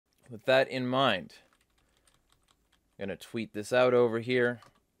with that in mind, I'm going to tweet this out over here.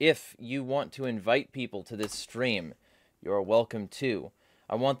 If you want to invite people to this stream, you're welcome to.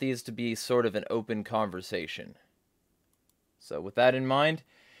 I want these to be sort of an open conversation. So with that in mind,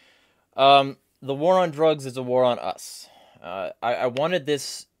 the war on drugs is a war on us. I wanted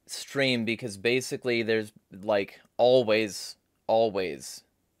this stream because basically there's, like, always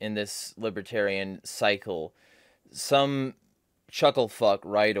in this libertarian cycle, some chucklefuck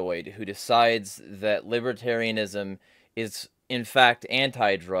rightoid who decides that libertarianism is in fact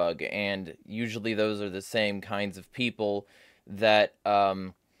anti-drug, and usually those are the same kinds of people that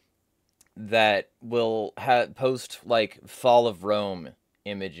that will post, like, Fall of Rome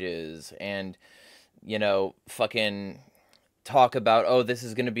images and, you know, fucking talk about, oh, this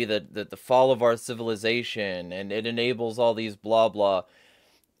is going to be the fall of our civilization and it enables all these blah blah.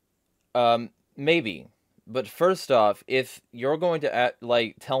 Maybe. But first off, if you're going to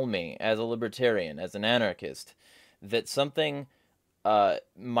like tell me as a libertarian, as an anarchist, that something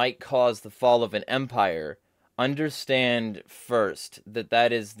might cause the fall of an empire, understand first that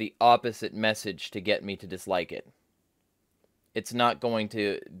that is the opposite message to get me to dislike it. It's not going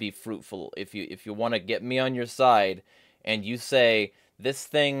to be fruitful. If you want to get me on your side and you say this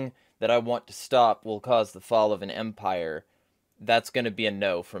thing that I want to stop will cause the fall of an empire, that's going to be a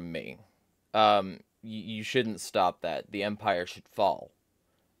no from me. You shouldn't stop that. The empire should fall.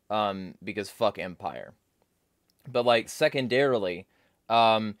 Because fuck empire. But, like, secondarily,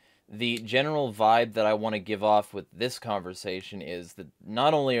 the general vibe that I want to give off with this conversation is that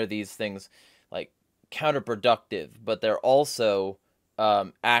not only are these things, like, counterproductive, but they're also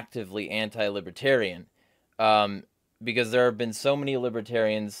actively anti-libertarian. Because there have been so many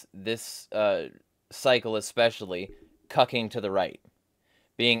libertarians this cycle especially cucking to the right.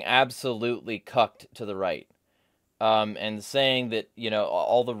 Being absolutely cucked to the right. And saying that, you know,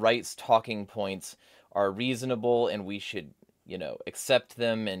 all the right's talking points are reasonable and we should, you know, accept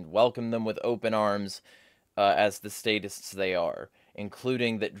them and welcome them with open arms as the statists they are,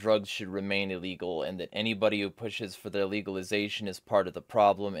 including that drugs should remain illegal and that anybody who pushes for their legalization is part of the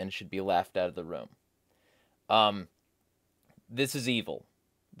problem and should be laughed out of the room. This is evil,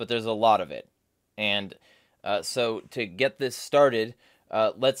 but there's a lot of it. And so to get this started,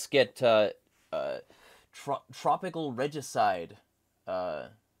 let's get Tropical Regicide to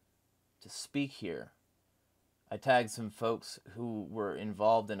speak here. I tagged some folks who were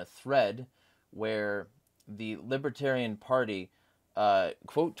involved in a thread where the Libertarian Party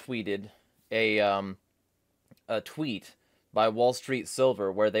quote tweeted a tweet by Wall Street Silver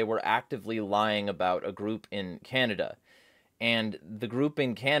where they were actively lying about a group in Canada. And the group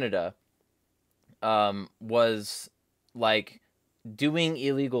in Canada was, like, doing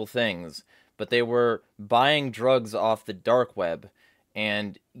illegal things, but they were buying drugs off the dark web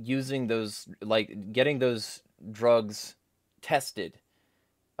and using those, like, getting those drugs tested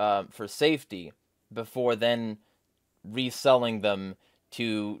for safety before then reselling them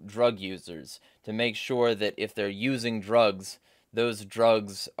to drug users to make sure that if they're using drugs, those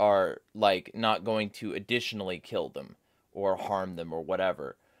drugs are, like, not going to additionally kill them or harm them or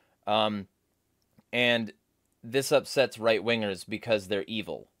whatever. And this upsets right-wingers because they're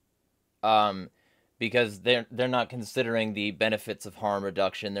evil. Because they're not considering the benefits of harm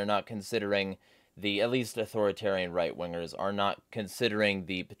reduction. They're not considering at least authoritarian right-wingers are not considering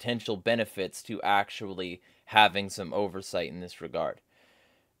the potential benefits to actually having some oversight in this regard.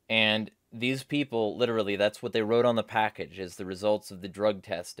 And these people, literally, that's what they wrote on the package, is the results of the drug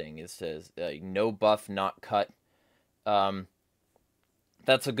testing. It says, no buff, not cut.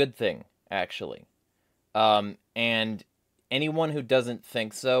 That's a good thing, actually. And anyone who doesn't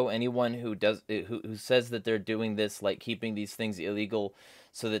think so, anyone who says that they're doing this, like keeping these things illegal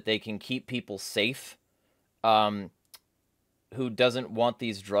so that they can keep people safe, who doesn't want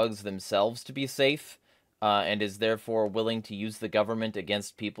these drugs themselves to be safe, and is therefore willing to use the government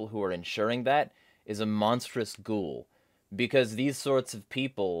against people who are ensuring that, is a monstrous ghoul. Because these sorts of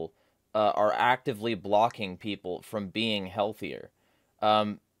people are actively blocking people from being healthier.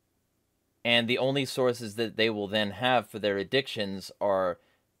 And the only sources that they will then have for their addictions are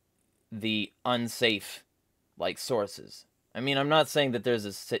the unsafe, like, sources. I mean, I'm not saying that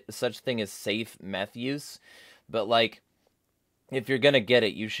there's such thing as safe meth use, but, like, if you're gonna get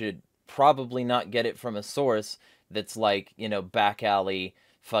it, you should probably not get it from a source that's, like, you know, back alley,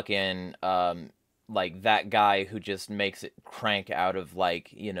 fucking, like, that guy who just makes it crank out of,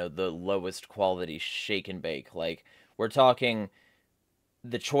 like, you know, the lowest quality shake and bake. Like, we're talking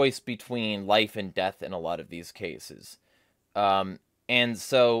the choice between life and death in a lot of these cases. And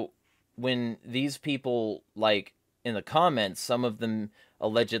so when these people, like, in the comments, some of them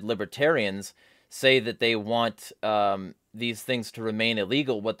alleged libertarians say that they want these things to remain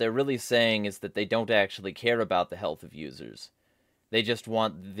illegal, what they're really saying is that they don't actually care about the health of users. They just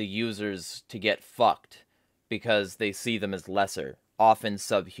want the users to get fucked because they see them as lesser, often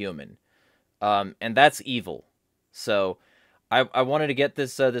subhuman. And that's evil. So I wanted to get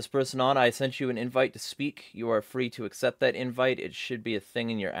this person on. I sent you an invite to speak. You are free to accept that invite. It should be a thing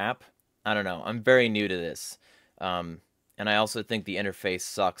in your app. I don't know. I'm very new to this. And I also think the interface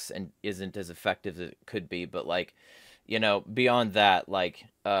sucks and isn't as effective as it could be. But, like, you know, beyond that, like,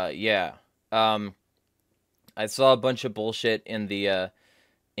 yeah. I saw a bunch of bullshit in the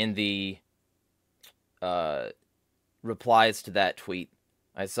replies to that tweet.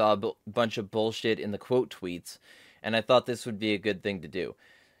 I saw a bunch of bullshit in the quote tweets, and I thought this would be a good thing to do.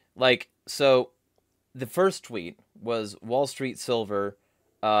 Like, so the first tweet was Wall Street Silver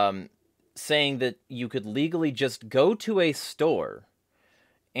saying that you could legally just go to a store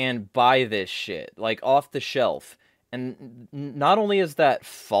and buy this shit, like, off the shelf. And not only is that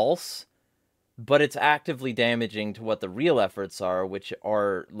false, but it's actively damaging to what the real efforts are, which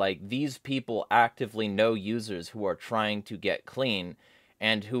are, like, these people actively know users who are trying to get clean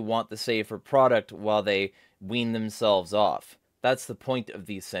and who want the safer product while they wean themselves off. That's the point of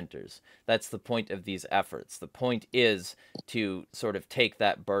these centers. That's the point of these efforts. The point is to sort of take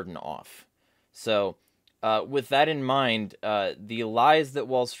that burden off. So, with that in mind, the lies that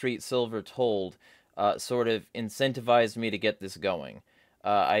Wall Street Silver told sort of incentivized me to get this going.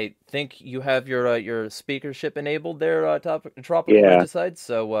 I think you have your speakership enabled there, Tropical Yeah, Regicide,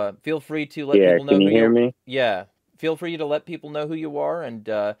 so feel free to let yeah. people know Can who you hear you... me? Yeah, feel free to let people know who you are and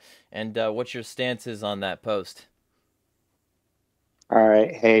what your stance is on that post. All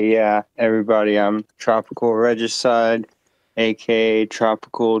right. Hey, yeah, everybody. I'm Tropical Regicide, aka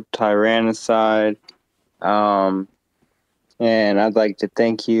Tropical Tyrannicide. Um, and I'd like to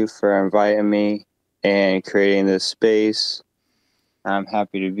thank you for inviting me and creating this space. I'm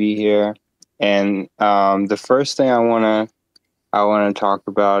happy to be here. And the first thing I wanna talk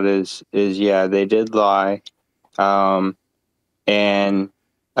about is yeah, they did lie. Um, and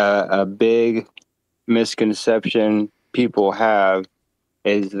a big misconception people have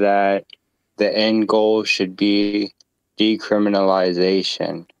is that the end goal should be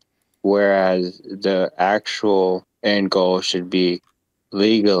decriminalization, whereas the actual end goal should be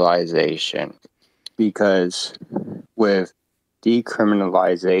legalization. Because with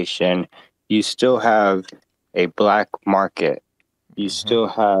decriminalization, you still have a black market. You Mm-hmm. still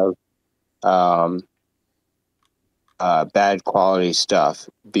have um, bad quality stuff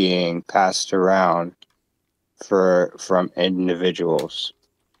being passed around from individuals.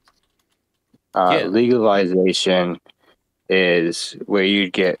 Yeah. Legalization is where you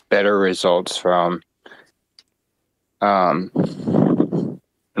get better results from. Um,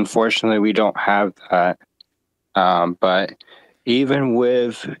 Unfortunately, we don't have that. But even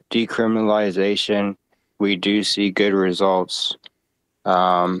with decriminalization, we do see good results.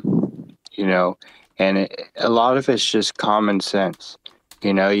 You know, and a lot of it's just common sense.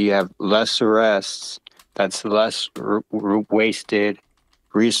 You know, you have less arrests, that's less wasted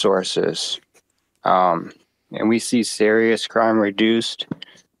resources. Um, and we see serious crime reduced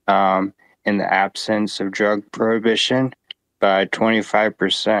um, in the absence of drug prohibition by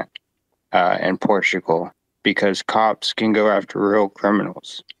 25% in Portugal because cops can go after real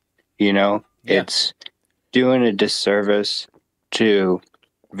criminals. You know, Yeah. it's doing a disservice to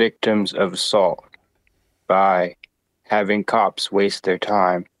victims of assault by having cops waste their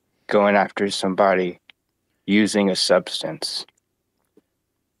time going after somebody using a substance.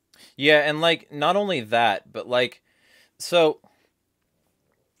 Yeah, and, like, not only that, but, like, so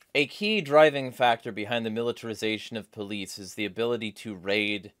a key driving factor behind the militarization of police is the ability to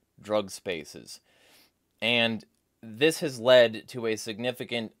raid drug spaces. And this has led to a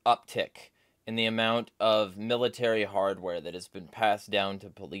significant uptick in the amount of military hardware that has been passed down to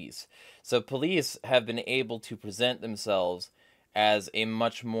police. So police have been able to present themselves as a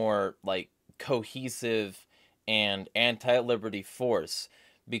much more, like, cohesive and anti-liberty force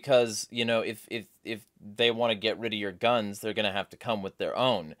because, you know, if they want to get rid of your guns, they're going to have to come with their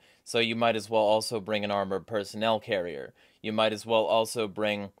own. So you might as well also bring an armored personnel carrier. You might as well also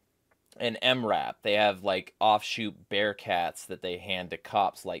bring an MRAP. They have, like, offshoot Bearcats that they hand to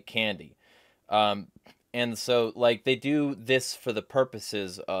cops like candy. Um, and so, like, they do this for the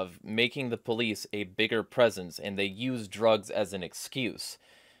purposes of making the police a bigger presence, and they use drugs as an excuse.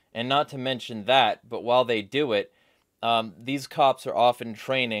 And not to mention that, but while they do it, these cops are often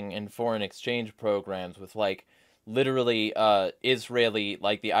training in foreign exchange programs with, like, literally Israeli,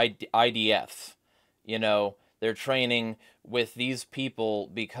 like the IDF, you know, They're training with these people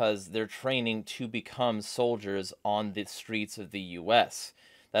because they're training to become soldiers on the streets of the US.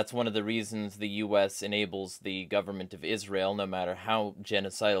 That's one of the reasons the US enables the government of Israel, no matter how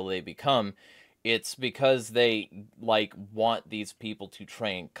genocidal they become. It's because they like want these people to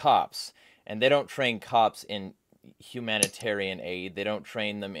train cops. And they don't train cops in humanitarian aid. They don't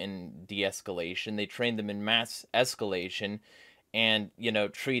train them in de-escalation. They train them in mass escalation and, you know,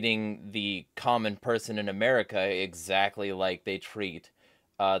 treating the common person in America exactly like they treat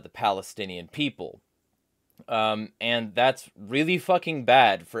the Palestinian people. And that's really fucking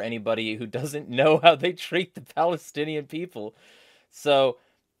bad for anybody who doesn't know how they treat the Palestinian people. So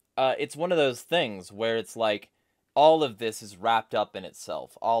it's one of those things where it's like all of this is wrapped up in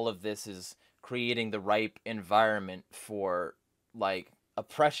itself. All of this is creating the ripe environment for like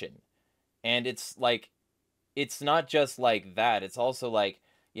oppression. And it's like it's not just like that. It's also like,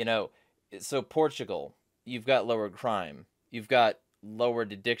 you know, so Portugal, you've got lowered crime. You've got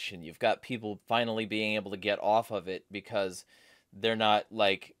lowered addiction. You've got people finally being able to get off of it because they're not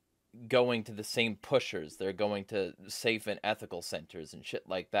like going to the same pushers. They're going to safe and ethical centers and shit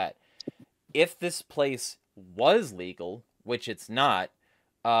like that. If this place was legal, which it's not,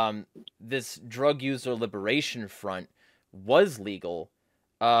 this drug user liberation front was legal,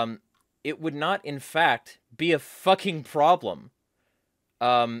 um, it would not, in fact, be a fucking problem.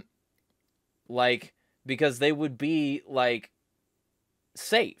 Um, like, because they would be, like,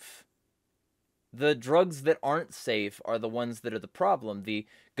 safe. The drugs that aren't safe are the ones that are the problem. The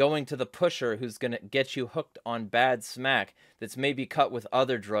going to the pusher who's going to get you hooked on bad smack that's maybe cut with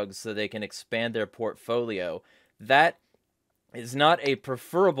other drugs so they can expand their portfolio. That is not a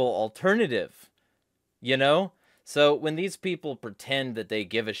preferable alternative, you know? So when these people pretend that they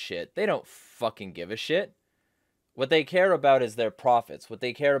give a shit, they don't fucking give a shit. What they care about is their profits. What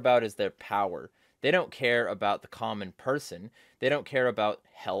they care about is their power. They don't care about the common person. They don't care about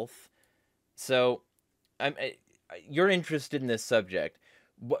health. So, you're interested in this subject.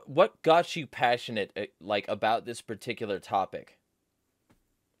 What got you passionate like about this particular topic?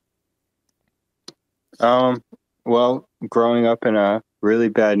 Well, growing up in a really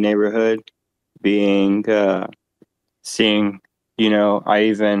bad neighborhood, being seeing, I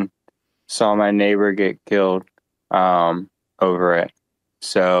even saw my neighbor get killed over it.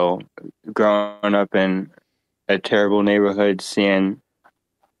 So growing up in a terrible neighborhood, seeing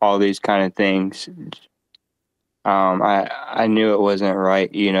all these kind of things, I knew it wasn't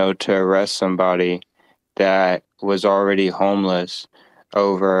right, to arrest somebody that was already homeless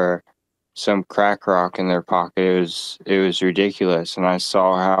over some crack rock in their pocket. It was ridiculous, and I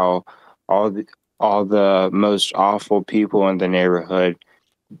saw how all the all the most awful people in the neighborhood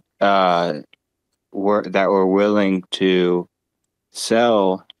uh, were willing to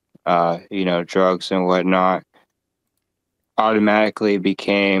sell, drugs and whatnot, automatically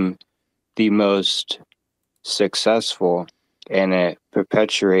became the most successful, and it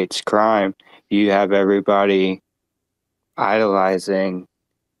perpetuates crime. You have everybody idolizing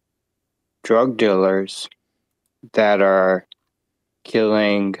drug dealers that are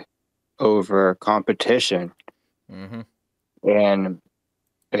killing over competition, Mm-hmm. and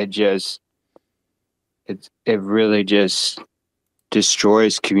it really just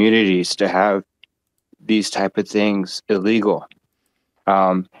destroys communities to have these type of things illegal.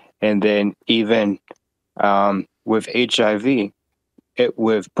 um, and then even with HIV,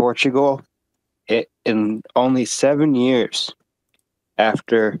 with Portugal, in only 7 years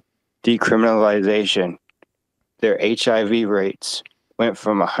after decriminalization, their HIV rates went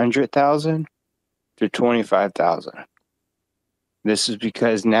from 100,000 to 25,000. This is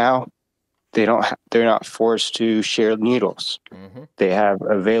because now they're not forced to share needles. Mm-hmm. They have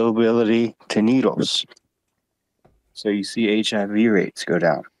availability to needles. So you see HIV rates go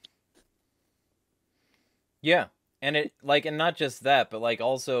down. Yeah, and and not just that, but like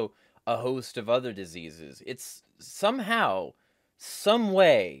also a host of other diseases. It's somehow, some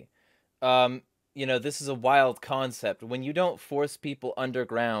way, um, this is a wild concept. When you don't force people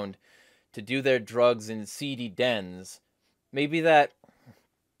underground to do their drugs in seedy dens, maybe that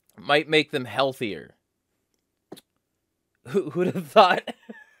might make them healthier. Who'd have thought?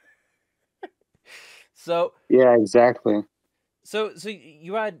 So, Yeah, exactly. so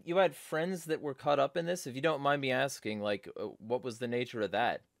you had friends that were caught up in this. If you don't mind me asking, like, what was the nature of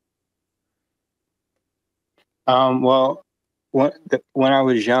that? Well, when I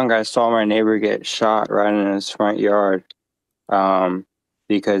was young, I saw my neighbor get shot right in his front yard, um,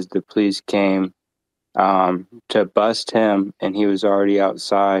 because the police came to bust him, and he was already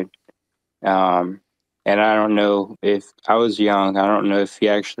outside. Um, and I don't know, if I was young, I don't know if he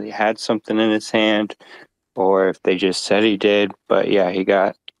actually had something in his hand, or if they just said he did. But yeah,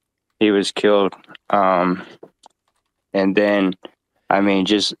 he was killed. And then, I mean,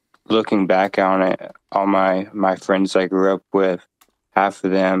 just looking back on it, all my friends I grew up with, half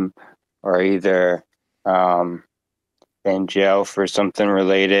of them are either in jail for something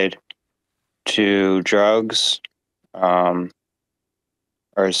related to drugs, um,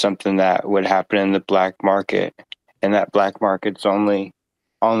 or something that would happen in the black market, and that black market's only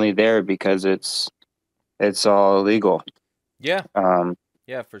there because it's all illegal. Yeah, Um,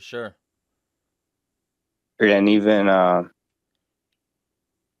 yeah, for sure. and even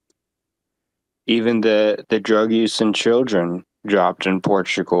the drug use in children dropped in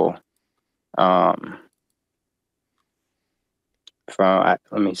Portugal. Um, let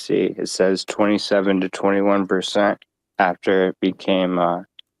me see, it says 27 to 21% after it became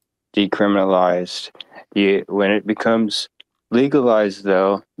decriminalized. When it becomes legalized,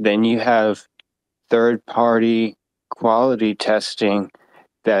 though, then you have third party quality testing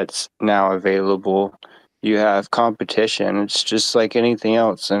that's now available. You have competition. It's just like anything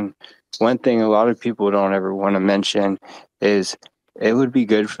else. And one thing a lot of people don't ever want to mention is it would be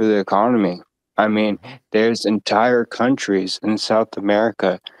good for the economy. I mean, Hmm. there's entire countries in South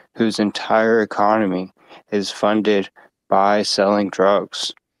America whose entire economy is funded by selling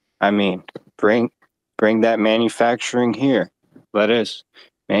drugs. I mean, bring bring that manufacturing here. Let us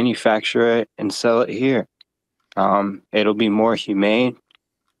manufacture it and sell it here. It'll be more humane.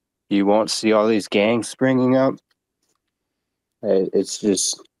 You won't see all these gangs springing up. It's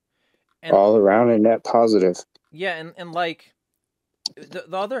just And all around a net positive. yeah, and like the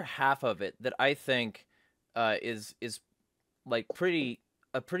other half of it that I think is like pretty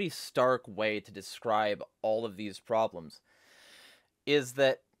stark way to describe all of these problems is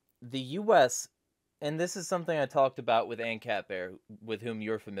that the U.S. and this is something I talked about with ANCAP Bear, with whom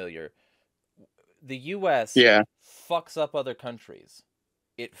you're familiar. The U.S. Yeah. fucks up other countries.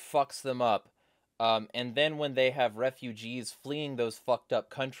 It fucks them up. And then when they have refugees fleeing those fucked up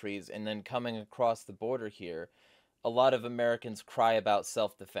countries and then coming across the border here, a lot of Americans cry about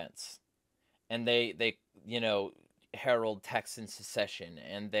self-defense. And they herald Texan secession,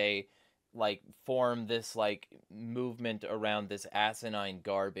 and they like form this like movement around this asinine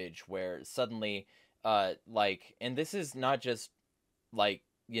garbage where suddenly and this is not just like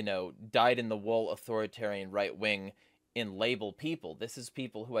dyed in the wool authoritarian right wing in label people. This is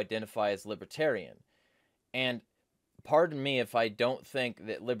people who identify as libertarian. And pardon me if I don't think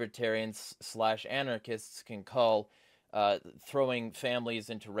that libertarians slash anarchists can call throwing families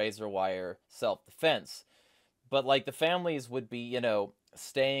into razor wire self-defense. But like the families would be,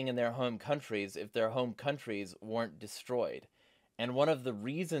 staying in their home countries if their home countries weren't destroyed. And one of the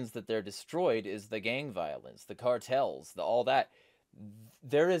reasons that they're destroyed is the gang violence, the cartels, the all that.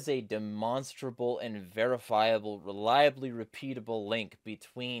 There is a demonstrable and verifiable, reliably repeatable link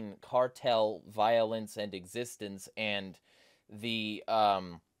between cartel violence and existence and the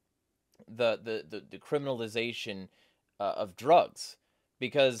the criminalization of drugs,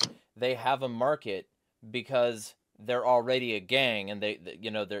 because they have a market, because they're already a gang, and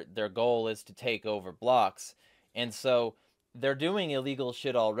their goal is to take over blocks, and so they're doing illegal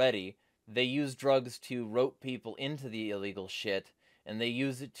shit already. They use drugs to rope people into the illegal shit, and they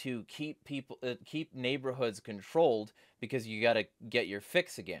use it to keep neighborhoods controlled, because you got to get your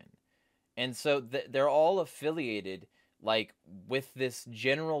fix again. And so they're all affiliated like with this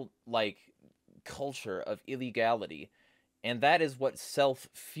general like culture of illegality, and that is what self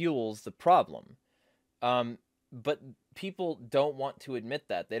fuels the problem. But people don't want to admit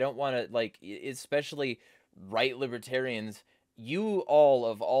that. They don't want to, like, especially right libertarians. You all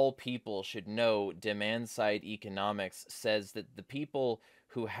of all people should know demand side economics says that the people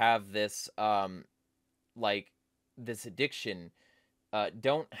who have this like this addiction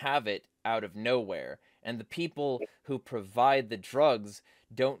don't have it out of nowhere, and the people who provide the drugs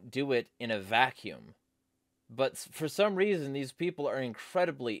don't do it in a vacuum. But for some reason, these people are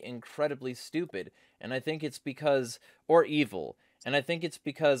incredibly, incredibly stupid, and I think it's because, or evil, and I think it's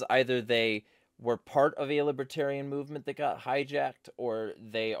because either they were part of a libertarian movement that got hijacked, or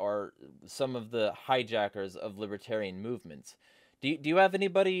they are some of the hijackers of libertarian movements. Do you have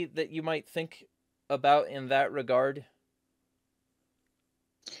anybody that you might think about in that regard?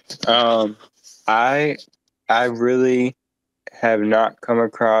 Um, I I really have not come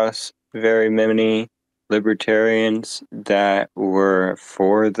across very many libertarians that were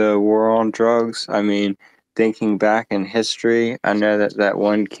for the war on drugs. I mean, thinking back in history, I know that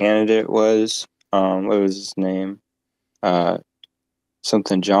one candidate was what was his name? Uh,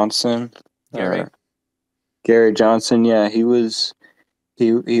 Something Johnson Gary? or Gary Johnson. Yeah, he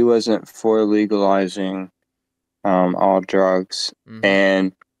wasn't for legalizing all drugs. Mm-hmm.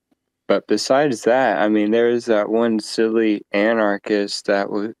 And but besides that, I mean, there is that one silly anarchist that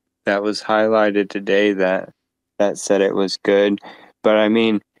was highlighted today that said it was good. But I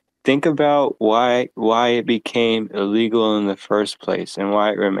mean, think about why it became illegal in the first place and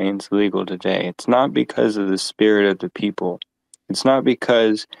why it remains legal today. It's not because of the spirit of the people. It's not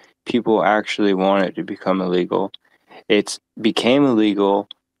because people actually want it to become illegal. It's became illegal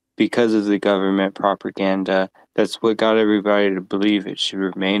because of the government propaganda. That's what got everybody to believe it should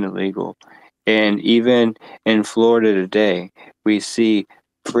remain illegal. And even in Florida today, we see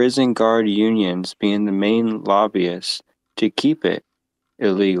prison guard unions being the main lobbyists to keep it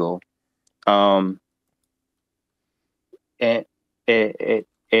illegal. Um, and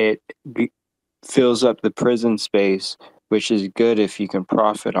it fills up the prison space, which is good if you can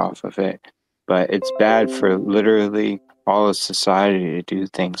profit off of it. But it's bad for literally all of society to do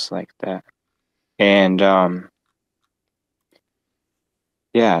things like that. And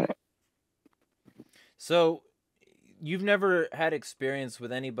yeah, So, you've never had experience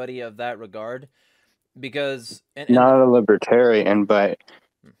with anybody of that regard? Because, and not a libertarian, but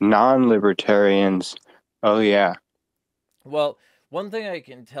non-libertarians. Oh yeah. well, one thing I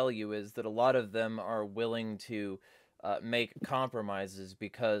can tell you is that a lot of them are willing to make compromises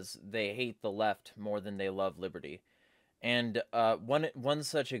because they hate the left more than they love liberty. And one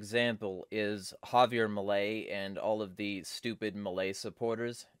such example is Javier Milei and all of the stupid Milei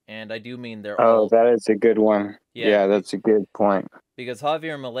supporters. And I do mean they're Oh, all, that is a good one. yeah, Yeah, that's a good point. because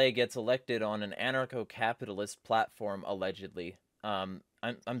Javier Milei gets elected on an anarcho-capitalist platform allegedly.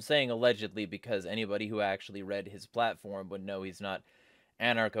 I'm saying allegedly because anybody who actually read his platform would know he's not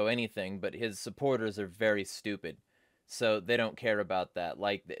anarcho anything, but his supporters are very stupid. So they don't care about that.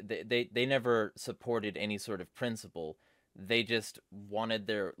 Like they never supported any sort of principle. They just wanted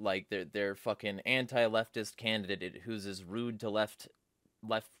their fucking anti-leftist candidate who's as rude to left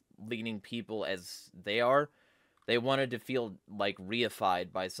leaning people as they are. They wanted to feel like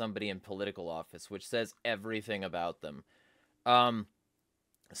reified by somebody in political office, which says everything about them. Um,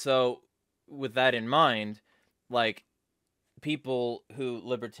 so with that in mind, like people who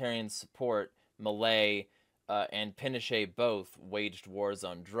libertarians support, Millet and Pinochet both waged wars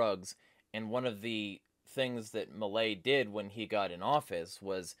on drugs, and one of the things that Millet did when he got in office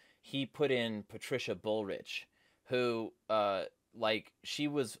was he put in Patricia Bullrich, who she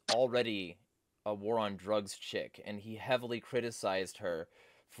was already a war on drugs chick, and he heavily criticized her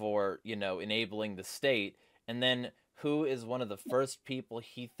for enabling the state. And then who is one of the first people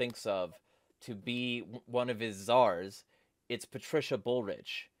he thinks of to be one of his czars? It's Patricia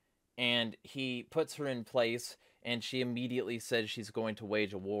Bullrich. And he puts her in place, and she immediately says she's going to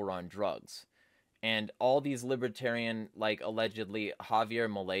wage a war on drugs. And all these libertarian, like allegedly Javier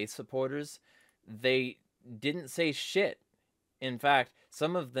Milei supporters, they didn't say shit. In fact,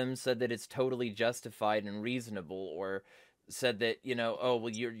 some of them said that it's totally justified and reasonable, or said that oh well,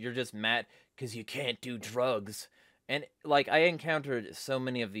 you're just mad because you can't do drugs. And like I encountered so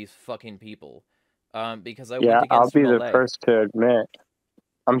many of these fucking people, because I went Yeah, I'll against be the Millet. first to admit.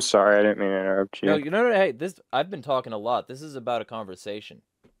 I'm sorry, I didn't mean to interrupt No, you. hey, this I've been talking a lot. This is about a conversation.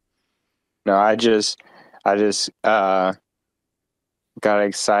 No, I just got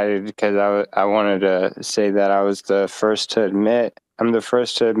excited because I wanted to say that I was the first to admit. I'm the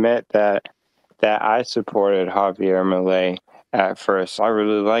first to admit that I supported Javier Milei at first. I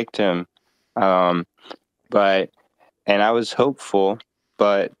really liked him, um, but and I was hopeful,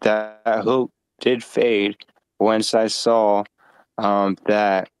 but that hope did fade once I saw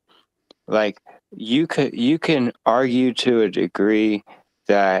that like you can argue to a degree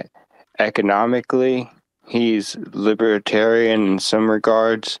that economically he's libertarian in some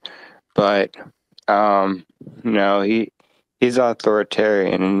regards, but um no, he's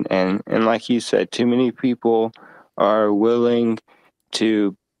authoritarian, and like you said, too many people are willing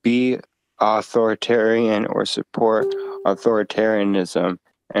to be authoritarian or support authoritarianism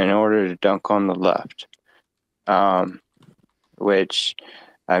in order to dunk on the left, um which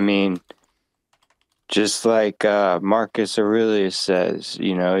I mean, just like Marcus Aurelius says,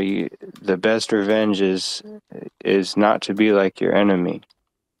 the best revenge is not to be like your enemy.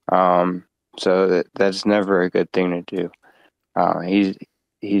 So that's never a good thing to do.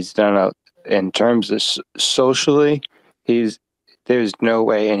 He's done in terms of socially, he's there's no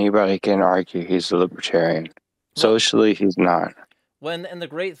way anybody can argue he's a libertarian. Well, Socially, he's not. and the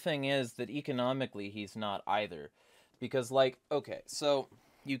great thing is that economically he's not either, because like okay, so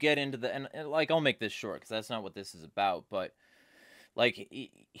you get into the and like I'll make this short because that's not what this is about, but Like,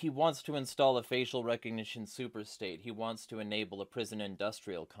 he wants to install a facial recognition superstate. He wants to enable a prison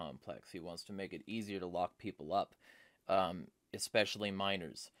industrial complex. He wants to make it easier to lock people up, especially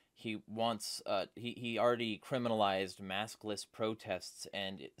minors. He already criminalized maskless protests,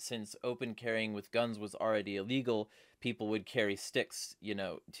 and since open carrying with guns was already illegal, people would carry sticks,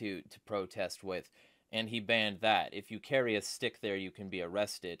 to protest with, and he banned that. If you carry a stick there, you can be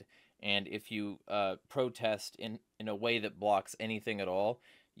arrested, and if you protest in a way that blocks anything at all,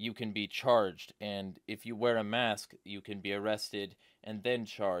 you can be charged. And if you wear a mask, you can be arrested and then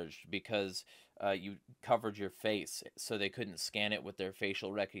charged because you covered your face, so they couldn't scan it with their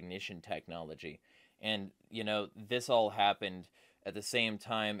facial recognition technology. And this all happened at the same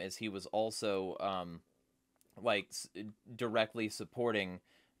time as he was also like directly supporting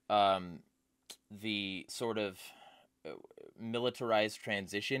um, the sort of militarized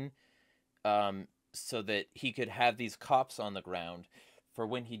transition, so that he could have these cops on the ground for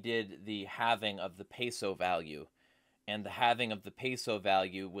when he did the halving of the peso value. And the halving of the peso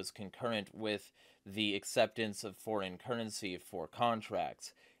value was concurrent with the acceptance of foreign currency for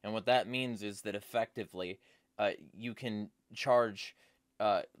contracts. And what that means is that effectively, you can charge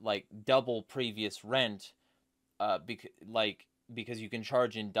like double previous rent, because you can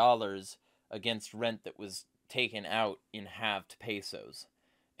charge in dollars against rent that was taken out in halved pesos.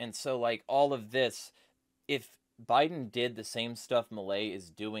 And so, like, all of this, if Biden did the same stuff Milei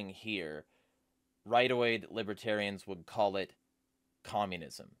is doing here, right away the libertarians would call it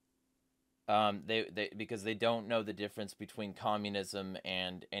communism. Because they don't know the difference between communism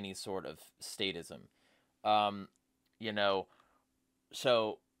and any sort of statism. Um, you know,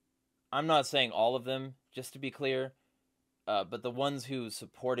 so I'm not saying all of them, just to be clear, but the ones who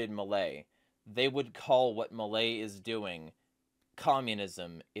supported Milei, they would call what Milei is doing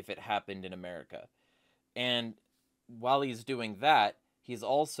communism if it happened in America. And while he's doing that, he's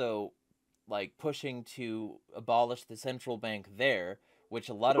also like pushing to abolish the central bank there, which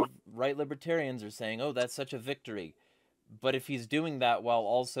a lot of right libertarians are saying, "Oh, that's such a victory." But if he's doing that while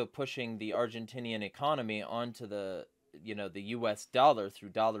also pushing the Argentinian economy onto the US dollar through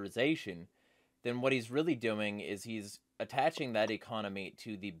dollarization, then what he's really doing is he's attaching that economy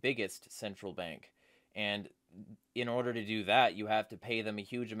to the biggest central bank. And in order to do that, you have to pay them a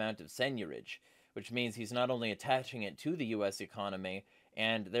huge amount of seigniorage, which means he's not only attaching it to the US economy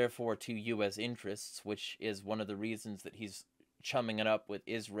and therefore to US interests, which is one of the reasons that he's chumming it up with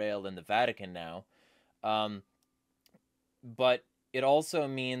Israel and the Vatican now, but it also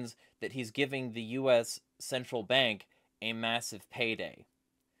means that he's giving the US central bank a massive payday.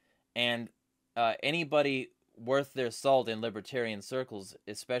 And anybody worth their salt in libertarian circles,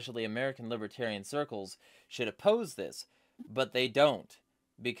 especially American libertarian circles, should oppose this. But they don't.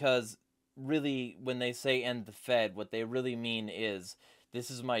 Because really, when they say end the Fed, what they really mean is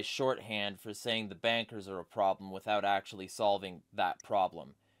this is my shorthand for saying the bankers are a problem without actually solving that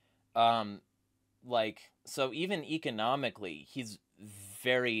problem. So even economically, he's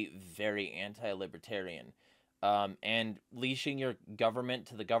very, very anti-libertarian. And leashing your government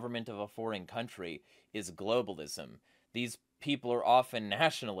to the government of a foreign country is globalism. These people are often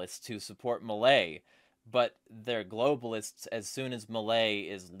nationalists who support Milei, but they're globalists as soon as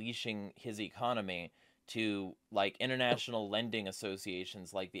Milei is leashing his economy to like international lending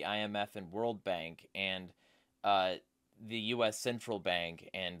associations like the IMF and World Bank and the U.S. Central Bank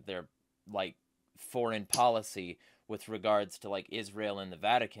and their like foreign policy with regards to like Israel and the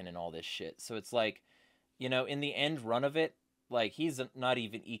Vatican and all this shit. So it's like, in the end run of it, like, he's not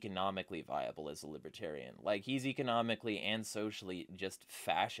even economically viable as a libertarian. Like, he's economically and socially just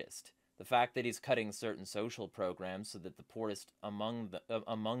fascist. The fact that he's cutting certain social programs so that the poorest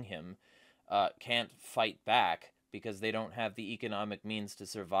among him can't fight back because they don't have the economic means to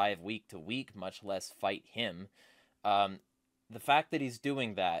survive week to week, much less fight him. The fact that he's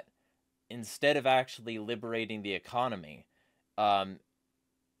doing that instead of actually liberating the economy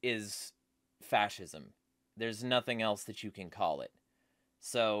is fascism. There's nothing else that you can call it.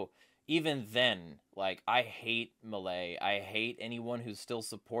 So even then, like, I hate Milei. I hate anyone who still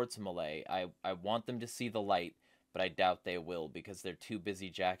supports Milei. I want them to see the light, but I doubt they will because they're too busy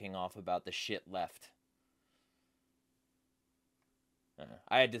jacking off about the shit left.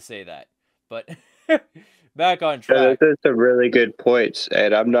 I had to say that. But back on track. Those are some really good points,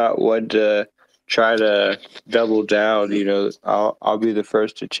 and I'm not one to try to double down. I'll be the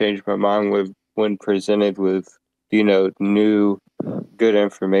first to change my mind when presented with new good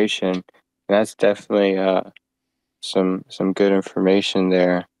information. And that's definitely some good information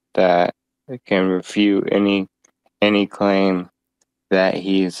there that can refute any claim that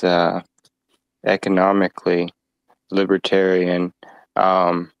he's economically libertarian.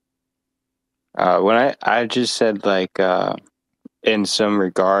 Um, when I just said like in some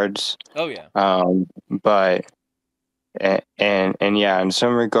regards, Oh yeah. but and yeah, in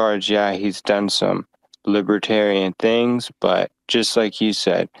some regards, yeah, he's done some libertarian things, but just like you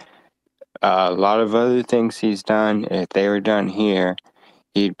said, a lot of other things he's done, if they were done here,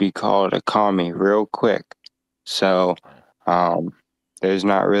 he'd be called a commie real quick. So, Yeah. um, there's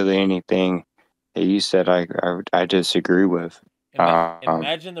not really anything that you said I disagree with.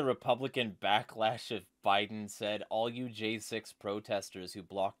 Imagine the Republican backlash if Biden said, "All you J6 protesters who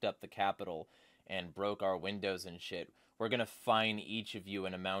blocked up the Capitol and broke our windows and shit, we're gonna fine each of you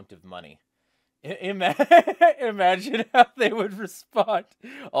an amount of money." Imagine how they would respond.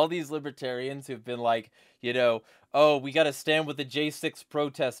 All these libertarians who've been like, oh, we got to stand with the J6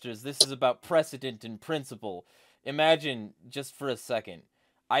 protesters. This is about precedent and principle. Imagine just for a second.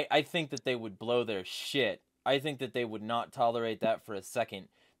 I think that they would blow their shit. I think that they would not tolerate that for a second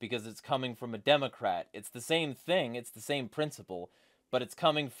because it's coming from a Democrat. It's the same thing, it's the same principle, but it's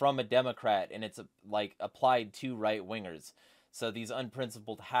coming from a Democrat and it's like applied to right wingers. So these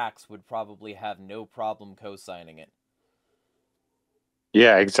unprincipled hacks would probably have no problem co-signing it.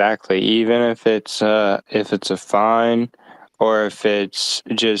 Yeah, exactly. Even if it's a fine or if it's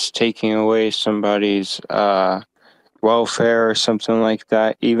just taking away somebody's welfare or something like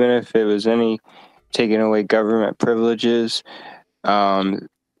that, even if it was any taking away government privileges, um,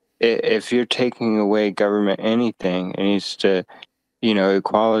 if you're taking away government anything, it needs to,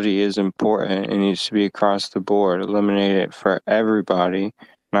 equality is important. It needs to be across the board. Eliminate it for everybody,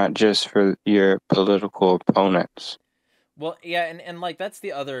 not just for your political opponents. Well, yeah, and like that's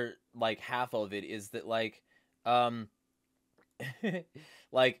the other like half of it is that um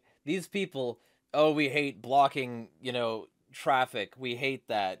like these people, oh, we hate blocking, traffic. We hate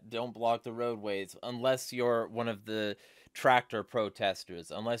that. Don't block the roadways unless you're one of the tractor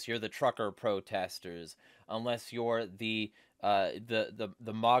protesters, unless you're the trucker protesters, unless you're the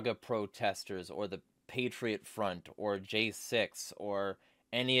MAGA protesters or the Patriot Front or J6 or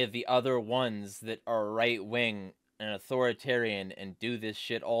any of the other ones that are right wing and authoritarian and do this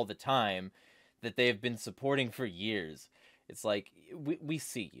shit all the time that they have been supporting for years. It's like we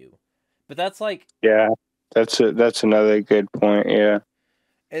see you. But that's like Yeah, that's another good point. Yeah.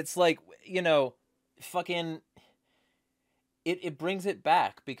 it's like, fucking it brings it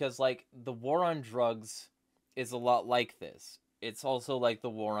back because like the war on drugs is a lot like this. It's also like the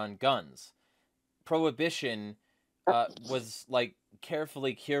war on guns. Prohibition was like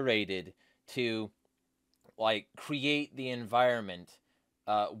carefully curated to like create the environment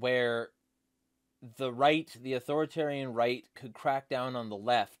where the authoritarian right, could crack down on the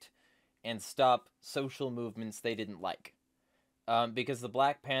left and stop social movements they didn't like. Because the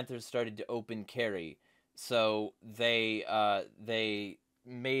Black Panthers started to open carry, so they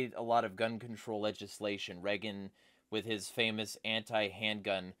made a lot of gun control legislation. Reagan, with his famous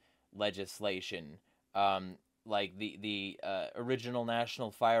anti-handgun legislation, like the original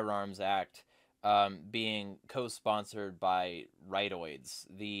National Firearms Act, being co-sponsored by rightoids.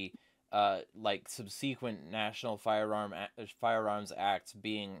 The like subsequent National Firearms Acts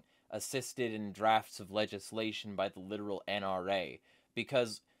being assisted in drafts of legislation by the literal NRA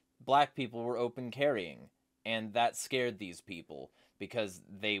because black people were open carrying, and that scared these people because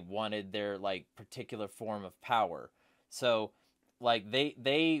they wanted their like particular form of power. So like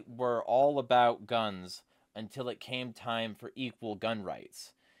they were all about guns until it came time for equal gun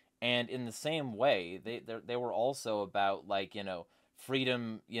rights. And in the same way, they were also about like,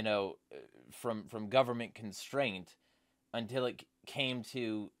 freedom, from government constraint until it came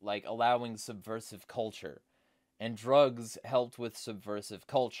to like allowing subversive culture. And drugs helped with subversive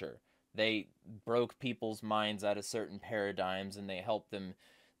culture. They broke people's minds out of certain paradigms and they helped them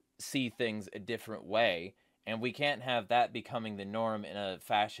see things a different way. And we can't have that becoming the norm in a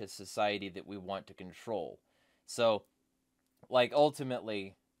fascist society that we want to control. So, like,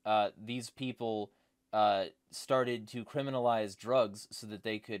 ultimately, these people started to criminalize drugs so that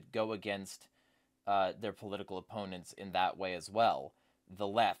they could go against their political opponents in that way as well. The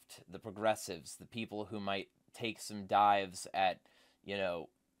left, the progressives, the people who might take some dives at,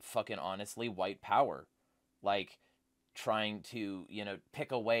 fucking honestly, white power. Like, trying to,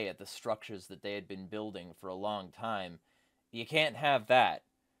 pick away at the structures that they had been building for a long time. You can't have that.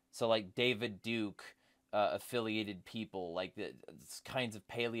 So, like, David Duke, affiliated people, like the kinds of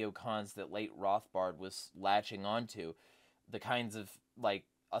paleocons that late Rothbard was latching onto, the kinds of, like,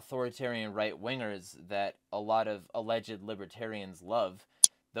 authoritarian right wingers that a lot of alleged libertarians love,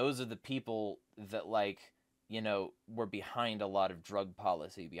 those are the people that, like, were behind a lot of drug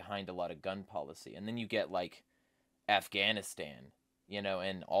policy, behind a lot of gun policy. And then you get, like, Afghanistan,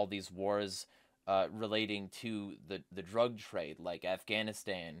 and all these wars relating to the drug trade, like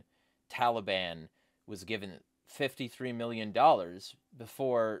Afghanistan, Taliban was given $53 million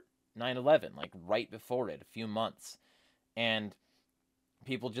before 9/11, like right before it, a few months. And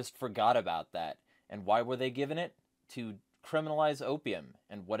people just forgot about that. And why were they given it? To criminalize opium.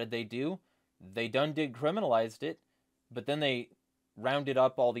 And what did they do? They done did criminalized it, but then they rounded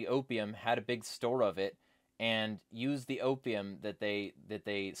up all the opium, had a big store of it, and used the opium that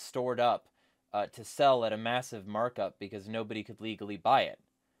they stored up to sell at a massive markup because nobody could legally buy it.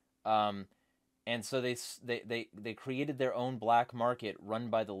 Um, and so they created their own black market run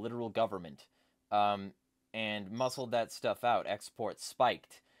by the literal government, um, and muscled that stuff out. Exports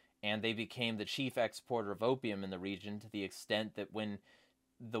spiked, and they became the chief exporter of opium in the region, to the extent that when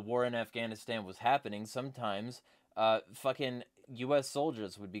the war in Afghanistan was happening, sometimes fucking U.S.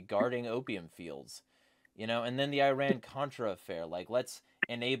 soldiers would be guarding opium fields, and then the Iran-Contra affair, like, let's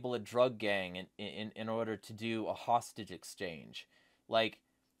enable a drug gang in order to do a hostage exchange. Like,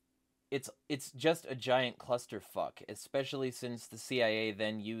 it's just a giant clusterfuck, especially since the CIA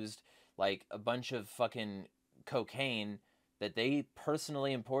then used like a bunch of fucking cocaine that they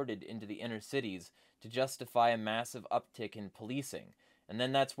personally imported into the inner cities to justify a massive uptick in policing. And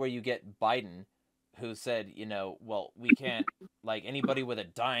then that's where you get Biden, who said, well, we can't, like, anybody with a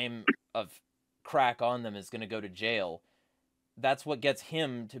dime of crack on them is going to go to jail. That's what gets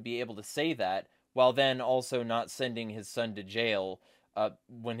him to be able to say that, while then also not sending his son to jail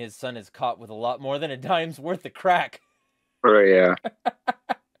when his son is caught with a lot more than a dime's worth of crack. Oh yeah.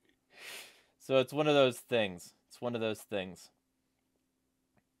 So it's one of those things. It's one of those things.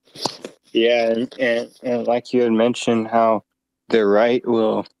 Yeah, and like you had mentioned, how the right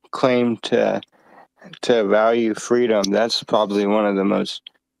will claim to value freedom. That's probably one of the most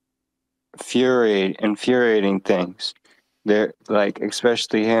infuriating things. They're like,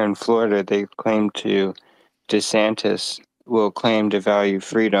 especially here in Florida, they claim to DeSantis will claim to value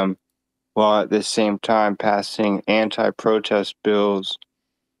freedom, while at the same time passing anti-protest bills,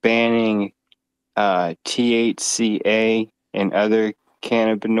 banning THCA and other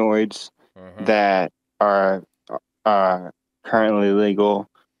cannabinoids Mm-hmm. that are currently legal.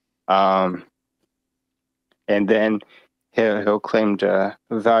 Um, and then he'll claim to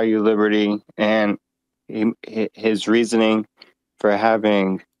value liberty, and his reasoning for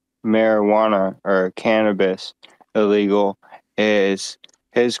having marijuana or cannabis illegal is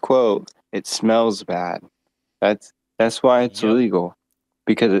his quote: "It smells bad." That's why it's Yep. illegal,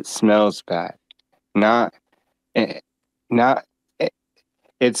 because it smells bad. Not eh, not. eh,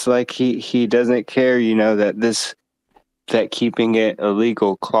 It's like he doesn't care, that keeping it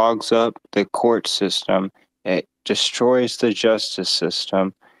illegal clogs up the court system. It destroys the justice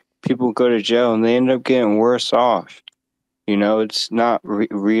system. People go to jail and they end up getting worse off. It's not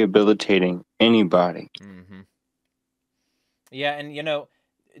rehabilitating anybody. Mm-hmm. Yeah, and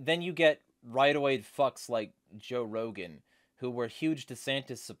then you get right away fucks like Joe Rogan, who were huge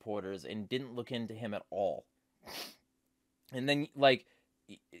DeSantis supporters and didn't look into him at all. And then, like,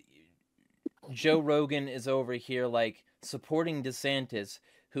 Joe Rogan is over here, like, supporting DeSantis,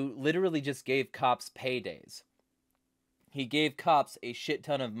 who literally just gave cops paydays. He gave cops a shit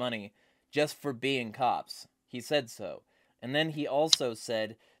ton of money just for being cops. He said so. And then he also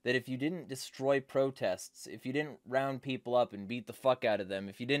said that if you didn't destroy protests, if you didn't round people up and beat the fuck out of them,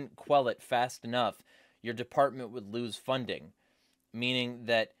 if you didn't quell it fast enough, your department would lose funding. Meaning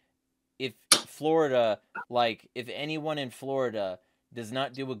that if Florida, like, if anyone in Florida does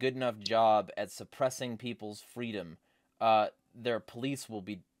not do a good enough job at suppressing people's freedom, their police will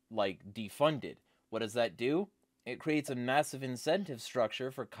be, like, defunded. What does that do? It creates a massive incentive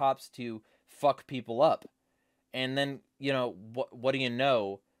structure for cops to fuck people up. And then, what do you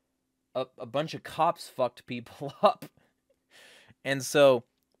know? A bunch of cops fucked people up. And so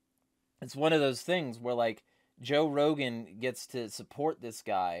it's one of those things where, like, Joe Rogan gets to support this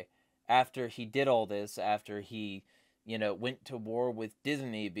guy after he did all this, after he, went to war with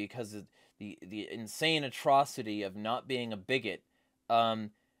Disney because of the insane atrocity of not being a bigot.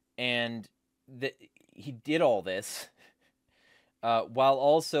 Um, and he did all this while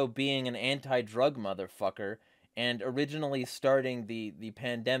also being an anti-drug motherfucker, and originally starting the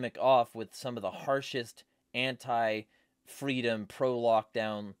pandemic off with some of the harshest anti-freedom,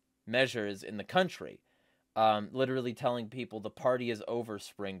 pro-lockdown measures in the country. Literally telling people the party is over,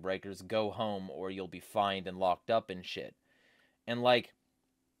 spring breakers, go home or you'll be fined and locked up and shit. And, like,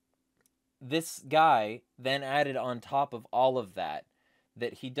 this guy then added on top of all of that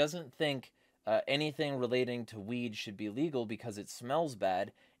he doesn't think anything relating to weed should be legal because it smells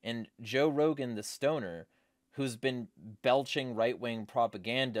bad. And Joe Rogan, the stoner, who's been belching right-wing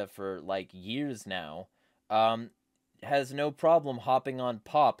propaganda for like years now, um, has no problem hopping on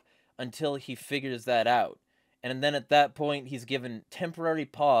pop until he figures that out. And then at that point, he's given temporary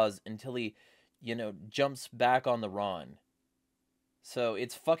pause until he, jumps back on the Ron. So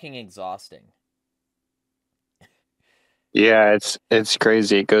it's fucking exhausting. Yeah, it's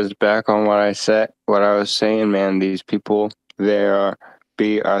crazy. It goes back on what I was saying, man. These people, they are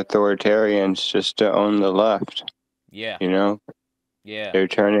be authoritarians just to own the left. Yeah, You know, yeah, they're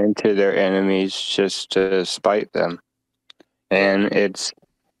turning into their enemies just to spite them, yeah, and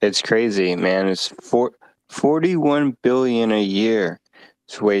it's crazy, man. 41 billion a year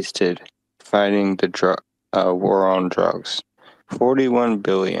is wasted fighting the war on drugs. 41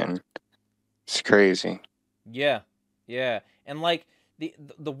 billion. It's crazy. yeah, yeah. And like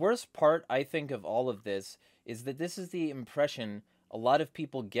the worst part I think of all of this is that this is the impression a lot of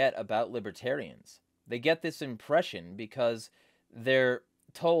people get about libertarians. They get this impression because they're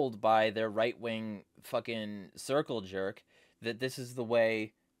told by their right-wing fucking circle jerk that this is the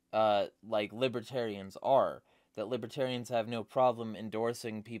way like libertarians are. That libertarians have no problem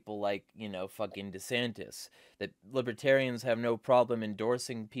endorsing people like, fucking DeSantis. That libertarians have no problem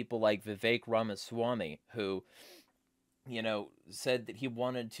endorsing people like Vivek Ramaswamy, who, said that he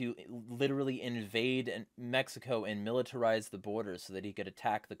wanted to literally invade Mexico and militarize the border so that he could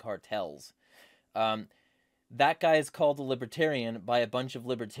attack the cartels. Um, that guy is called a libertarian by a bunch of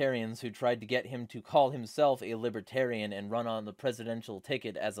libertarians who tried to get him to call himself a libertarian and run on the presidential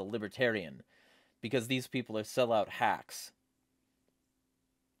ticket as a libertarian, because these people are sellout hacks.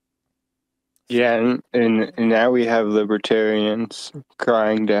 Yeah, So, and now we have libertarians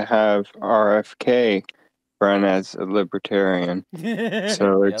crying to have RFK run as a libertarian.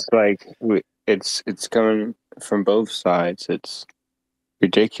 So yep. it's like it's coming from both sides. It's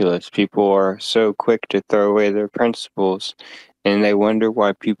ridiculous. People are so quick to throw away their principles, and they wonder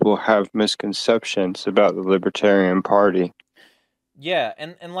why people have misconceptions about the Libertarian Party. Yeah,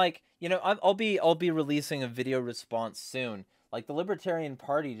 and like, I'll be releasing a video response soon. Like the Libertarian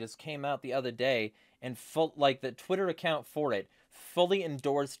Party just came out the other day and full like the Twitter account for it fully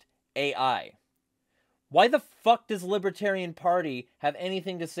endorsed AI. Why the fuck does Libertarian Party have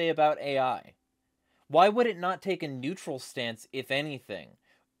anything to say about AI? Why would it not take a neutral stance, if anything?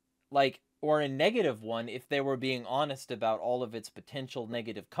 Like, or a negative one if they were being honest about all of its potential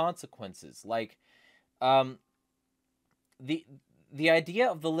negative consequences. Like, um, the the idea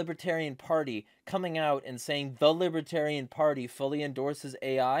of the Libertarian Party coming out and saying the Libertarian Party fully endorses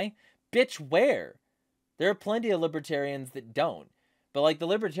AI, bitch, where? There are plenty of libertarians that don't. But like the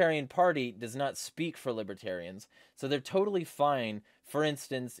Libertarian Party does not speak for libertarians, so they're totally fine, for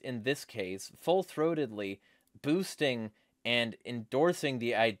instance, in this case, full-throatedly boosting and endorsing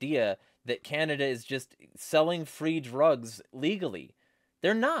the idea that Canada is just selling free drugs legally.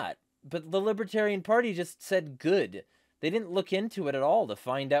 They're not. But the Libertarian Party just said good. They didn't look into it at all to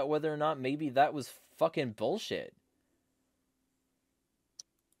find out whether or not maybe that was fucking bullshit.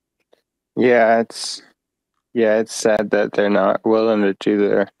 Yeah, it's sad that they're not willing to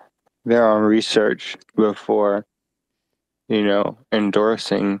do their own research before,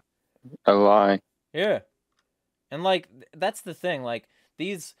 endorsing a lie. Yeah. And like that's the thing, like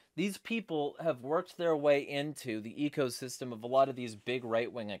these people have worked their way into the ecosystem of a lot of these big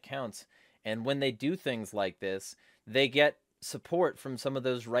right-wing accounts, and when they do things like this, they get support from some of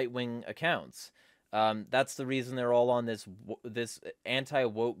those right-wing accounts. That's the reason they're all on this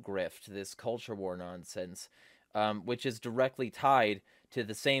anti-woke grift, this culture war nonsense, which is directly tied to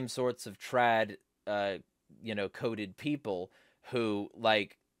the same sorts of trad, coded people who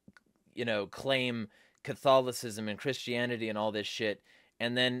like claim Catholicism and Christianity and all this shit,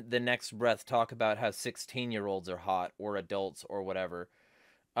 and then the next breath talk about how 16-year-olds are hot or adults or whatever.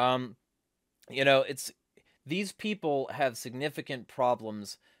 Um, it's these people have significant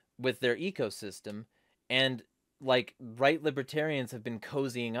problems with their ecosystem, and like right libertarians have been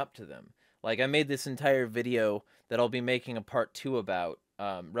cozying up to them. Like I made this entire video that I'll be making a part 2 about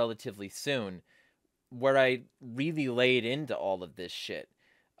relatively soon, where I really laid into all of this shit.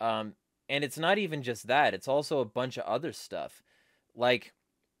 Um, and it's not even just that, it's also a bunch of other stuff. Like,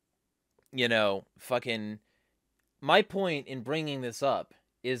 fucking. My point in bringing this up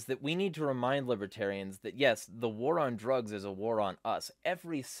is that we need to remind libertarians that yes, the war on drugs is a war on us.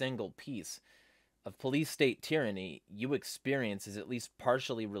 Every single piece of police state tyranny you experience is at least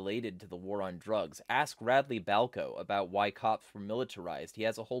partially related to the war on drugs. Ask Radley Balco about why cops were militarized. He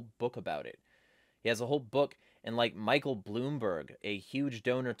has a whole book about it. He has a whole book, and like Michael Bloomberg, a huge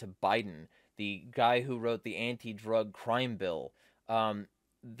donor to Biden, the guy who wrote the anti-drug crime bill, um,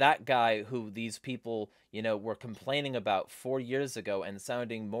 that guy who these people, were complaining about 4 years ago and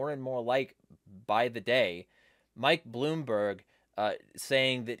sounding more and more like by the day, Mike Bloomberg,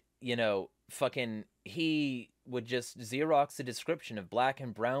 saying that, fucking he would just Xerox a description of black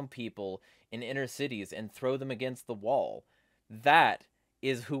and brown people in inner cities and throw them against the wall. That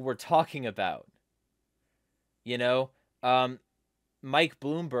is who we're talking about. You know, um, Mike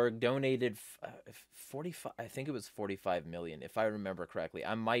Bloomberg donated 45, I think it was 45 million, if I remember correctly.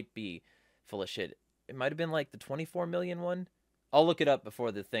 I might be full of shit. It might have been like the 24 million one. I'll look it up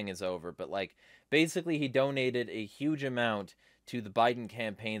before the thing is over, but like basically he donated a huge amount to the Biden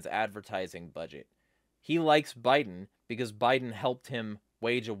campaign's advertising budget. He likes Biden because Biden helped him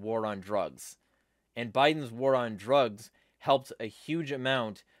wage a war on drugs. And Biden's war on drugs helped a huge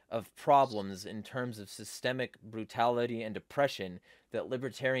amount of problems in terms of systemic brutality and oppression that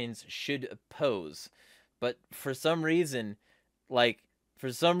libertarians should oppose. But for some reason,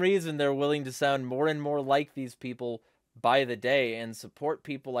 they're willing to sound more and more like these people by the day and support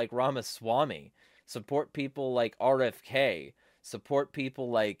people like Ramaswamy, support people like RFK, support people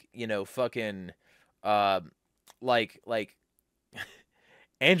like, fucking, like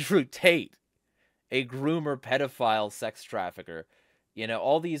Andrew Tate, a groomer, pedophile, sex trafficker.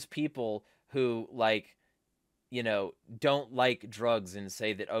 All these people who, like, don't like drugs and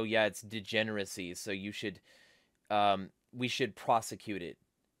say that, oh yeah, it's degeneracy, so we should prosecute it.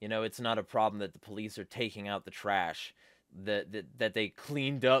 It's not a problem that the police are taking out the trash, that they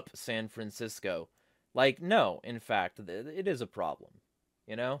cleaned up San Francisco. Like, no, in fact, it is a problem,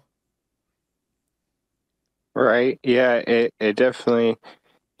 you know? Right. Yeah, it definitely,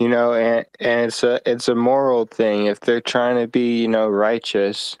 and it's a moral thing. If they're trying to be,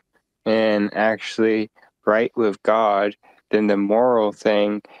 righteous and actually right with God, then the moral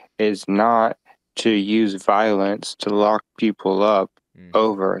thing is not to use violence to lock people up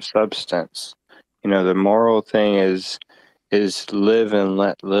over a substance. The moral thing is live and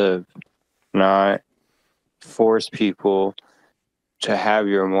let live, not force people to have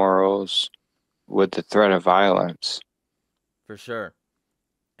your morals with the threat of violence. For sure.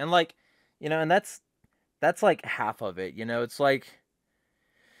 And like, and that's like half of it, it's like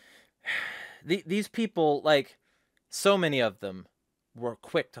these people, like, so many of them were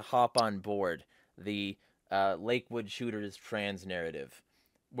quick to hop on board the Lakewood shooters trans narrative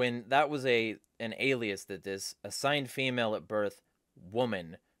when that was an alias that this assigned female at birth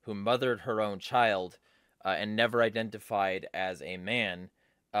woman who mothered her own child and never identified as a man,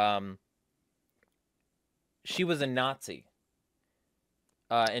 she was a Nazi.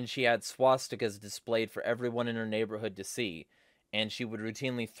 And she had swastikas displayed for everyone in her neighborhood to see. And she would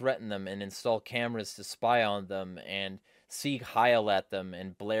routinely threaten them and install cameras to spy on them and seek Heil at them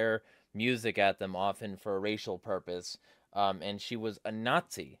and blare music at them, often for a racial purpose. And she was a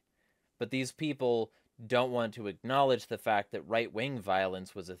Nazi. But these people don't want to acknowledge the fact that right-wing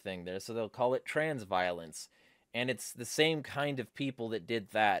violence was a thing there, so they'll call it trans violence. And it's the same kind of people that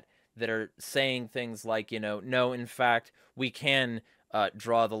did that are saying things like, no, in fact, we can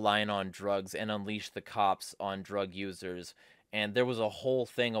draw the line on drugs and unleash the cops on drug users. And there was a whole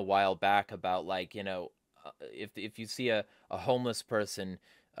thing a while back about, like, if you see a homeless person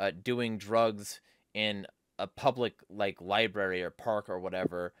doing drugs in a public, like, library or park or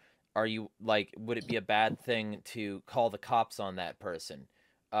whatever, are you, like, would it be a bad thing to call the cops on that person?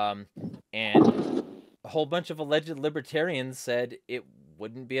 And a whole bunch of alleged libertarians said it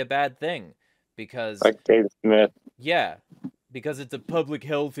wouldn't be a bad thing because, like David Smith. Yeah, because it's a public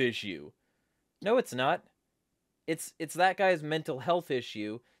health issue. No, it's not. It's that guy's mental health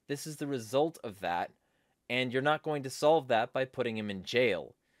issue. This is the result of that, and you're not going to solve that by putting him in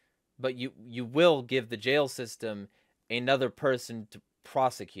jail. But you will give the jail system another person to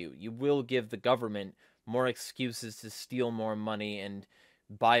prosecute. You will give the government more excuses to steal more money and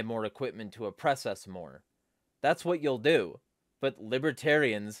buy more equipment to oppress us more. That's what you'll do. But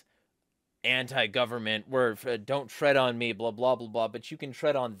libertarians, anti-government, don't tread on me, blah, blah, blah, blah, but you can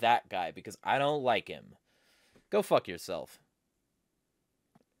tread on that guy because I don't like him. Go fuck yourself.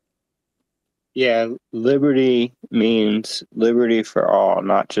 Yeah, liberty means liberty for all,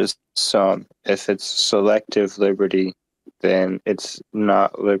 not just some. If it's selective liberty, then it's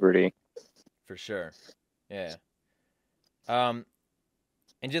not liberty. For sure. Yeah. And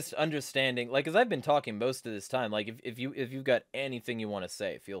just understanding, like, as I've been talking most of this time, like, if you've got anything you want to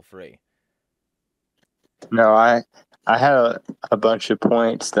say, feel free. No, I had a bunch of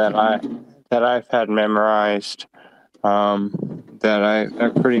points that I've had memorized, that I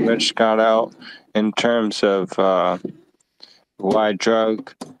pretty much got out in terms of why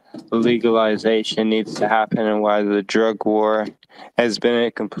drug legalization needs to happen and why the drug war has been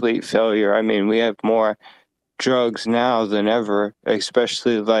a complete failure. I mean, we have more drugs now than ever,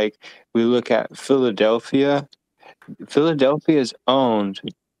 especially like we look at Philadelphia. Philadelphia is owned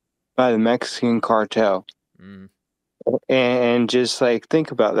by the Mexican cartel. Mm. And just like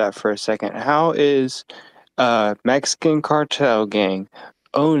think about that for a second. How is a Mexican cartel gang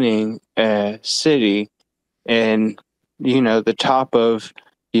owning a city in, the top of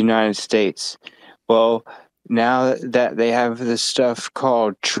the United States? Well, now that they have this stuff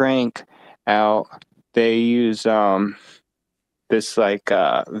called Trank out, they use this like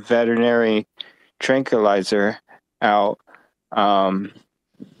veterinary tranquilizer out. Um,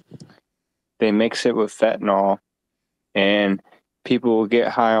 they mix it with fentanyl, and people will get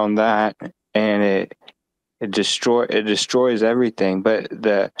high on that, and it destroys everything. But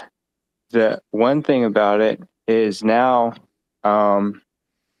the one thing about it is now,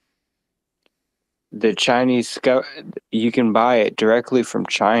 the Chinese you can buy it directly from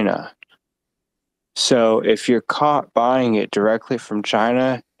China. So if you're caught buying it directly from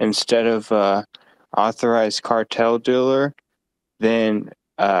China instead of authorized cartel dealer, then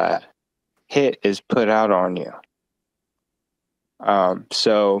hit is put out on you.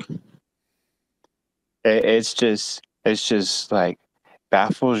 So it's just like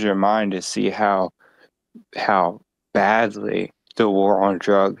baffles your mind to see how badly the war on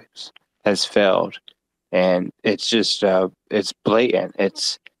drugs has failed, and it's just it's blatant.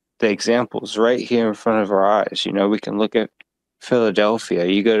 It's the examples right here in front of our eyes. We can look at Philadelphia.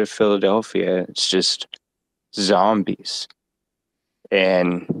 You go to Philadelphia, it's just zombies,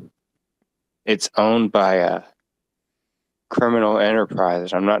 and it's owned by a criminal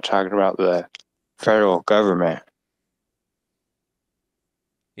enterprise. I'm not talking about the federal government.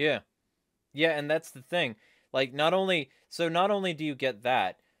 Yeah. Yeah, and that's the thing. Like, not only do you get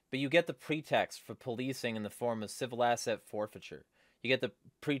that, but you get the pretext for policing in the form of civil asset forfeiture. You get the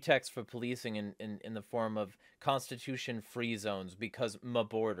pretext for policing in the form of constitution-free zones because my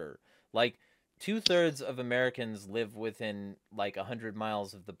border. Like, 2/3 of Americans live within, like, 100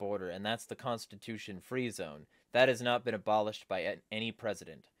 miles of the border, and that's the constitution-free zone. That has not been abolished by any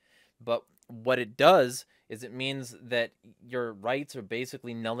president. But what it does is it means that your rights are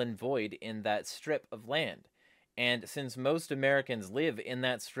basically null and void in that strip of land. And since most Americans live in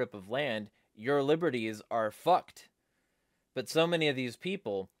that strip of land, your liberties are fucked. But so many of these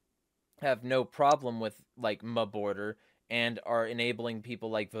people have no problem with, like, my border and are enabling people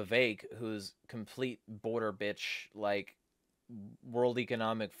like Vivek, who's complete border bitch, like World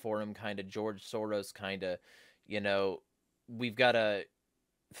Economic Forum kind of, George Soros kind of, we've got to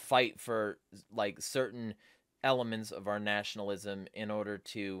fight for, like, certain elements of our nationalism in order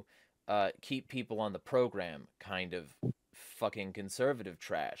to keep people on the program kind of fucking conservative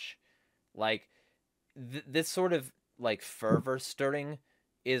trash. Like, this sort of, like, fervor stirring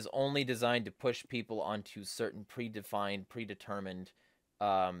is only designed to push people onto certain predetermined,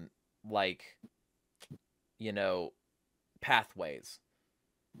 like, pathways.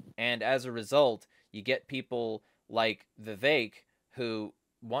 And as a result, you get people like Vivek who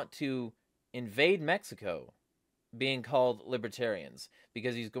want to invade Mexico, being called libertarians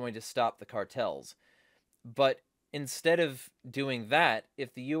because he's going to stop the cartels. But instead of doing that,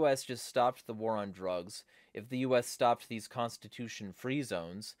 if the US just stopped the war on drugs, if the US stopped these constitution-free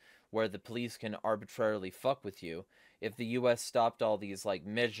zones where the police can arbitrarily fuck with you, if the US stopped all these, like,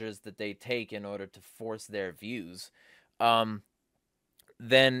 measures that they take in order to force their views,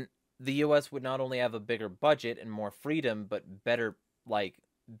 then the US would not only have a bigger budget and more freedom, but better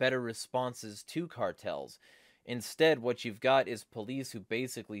responses to cartels. Instead, what you've got is police who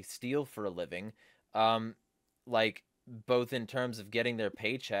basically steal for a living, like, both in terms of getting their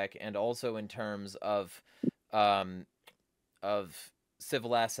paycheck and also in terms of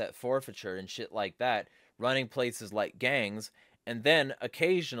civil asset forfeiture and shit like that, running places like gangs, and then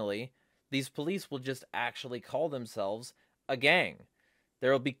occasionally these police will just actually call themselves a gang.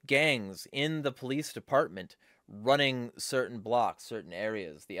 There will be gangs in the police department running certain blocks, certain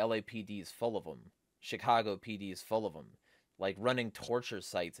areas. The LAPD is full of them. Chicago PD is full of them. Like, running torture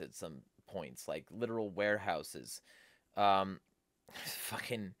sites at some points, like literal warehouses.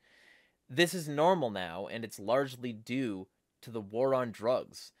 Fucking, this is normal now, and it's largely due to the war on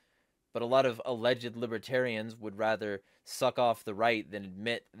drugs. But a lot of alleged libertarians would rather suck off the right than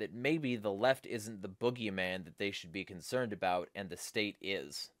admit that maybe the left isn't the boogeyman that they should be concerned about, and the state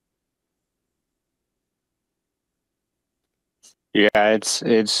is. Yeah,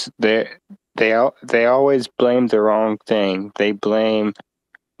 it's they always blame the wrong thing. They blame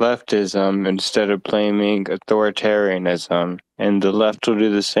leftism instead of blaming authoritarianism, and the left will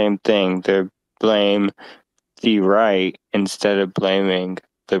do the same thing. They blame the right instead of blaming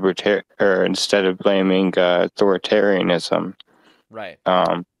authoritarianism. Right.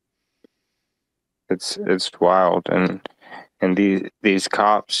 It's wild, and these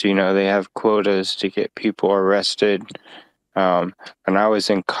cops, they have quotas to get people arrested. When I was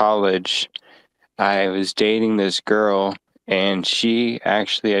in college, I was dating this girl, and she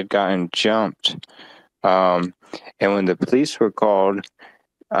actually had gotten jumped. And when the police were called,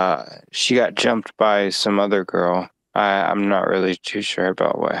 she got jumped by some other girl. I'm not really too sure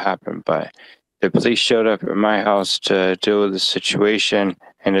about what happened, but the police showed up at my house to deal with the situation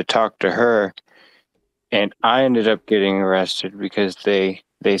and to talk to her. And I ended up getting arrested because they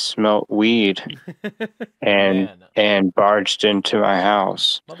smelt weed and Man, and barged into my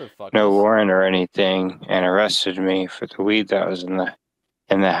house. No motherfuckers. warrant or anything, and arrested me for the weed that was in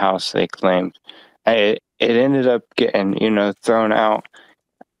the house, they claimed. It ended up getting, thrown out.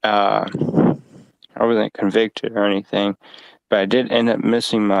 Uh, I wasn't convicted or anything, but I did end up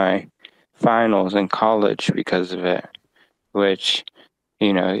missing my finals in college because of it, which,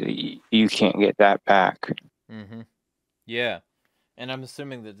 you can't get that back. Mm-hmm. Yeah. And I'm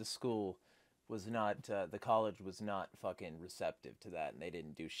assuming that the school was not, the college was not fucking receptive to that, and they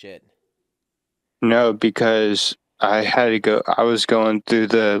didn't do shit. No, because I was going through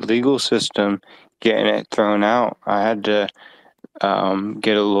the legal system, getting it thrown out. I had to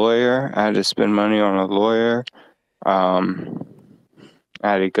get a lawyer. I had to spend money on a lawyer. Um,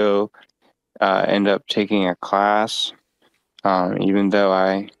 I had to go end up taking a class, even though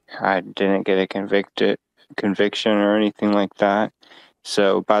I didn't get a conviction or anything like that.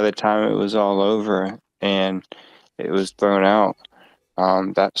 So by the time it was all over and it was thrown out,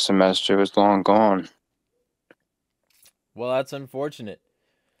 that semester was long gone. Well, that's unfortunate.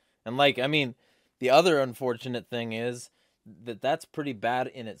 And, like, I mean, the other unfortunate thing is that that's pretty bad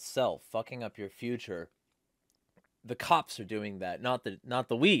in itself, fucking up your future. The cops are doing that, not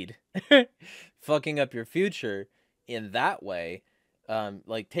the weed. Fucking up your future in that way,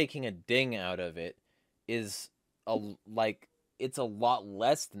 like taking a ding out of it is a like it's a lot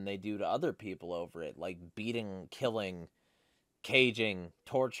less than they do to other people over it, like beating, killing, caging,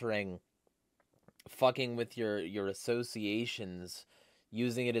 torturing, fucking with your associations,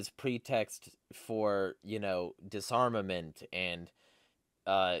 using it as pretext for, disarmament and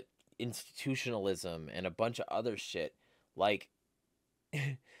uh institutionalism and a bunch of other shit. Like,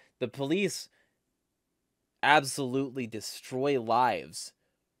 the police absolutely destroy lives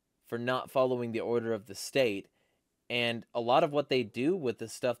for not following the order of the state, and a lot of what they do with the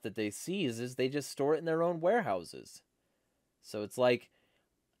stuff that they seize is they just store it in their own warehouses. So it's like,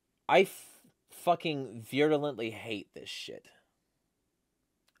 I fucking virulently hate this shit.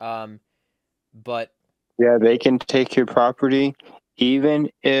 Um, but Yeah, they can take your property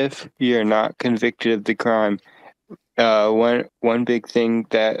even if you're not convicted of the crime. One big thing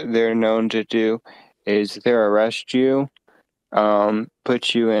that they're known to do is they arrest you,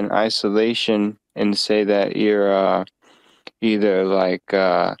 put you in isolation, and say that you're either like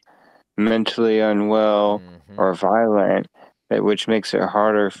mentally unwell mm-hmm, or violent, which makes it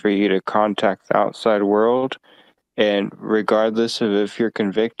harder for you to contact the outside world. And regardless of if you're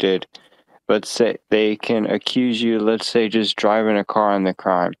convicted, let's say they can accuse you, let's say, just driving a car in the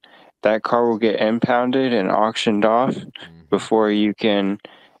crime. That car will get impounded and auctioned off mm-hmm. before you can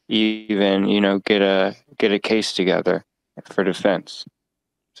even, get a case together for defense.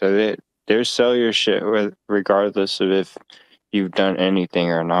 So they sell your shit regardless of if you've done anything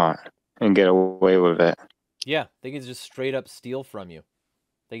or not, and get away with it. Yeah, they can just straight up steal from you.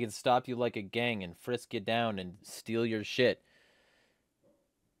 They can stop you like a gang and frisk you down and steal your shit.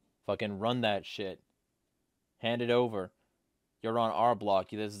 Fucking run that shit. Hand it over. You're on our block.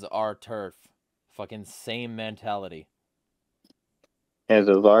 This is our turf. Fucking same mentality. And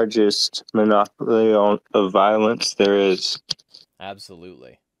the largest monopoly of violence there is.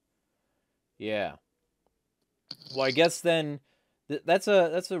 Absolutely. Yeah. Well, I guess then that's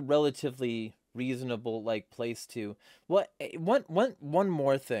a relatively reasonable like place to. What one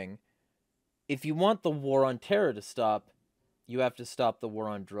more thing. If you want the war on terror to stop, you have to stop the war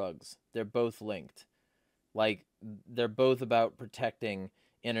on drugs. They're both linked. Like, they're both about protecting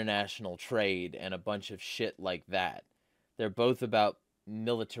international trade and a bunch of shit like that. They're both about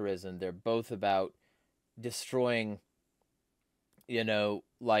militarism. They're both about destroying,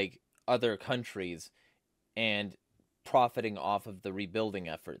 like, other countries and profiting off of the rebuilding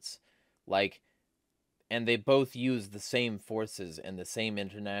efforts. Like, and they both use the same forces and the same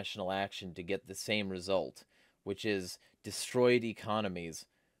international action to get the same result, which is destroyed economies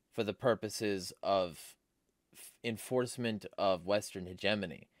for the purposes of enforcement of Western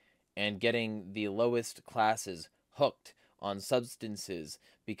hegemony. and getting the lowest classes hooked on substances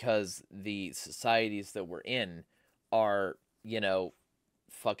because the societies that we're in are,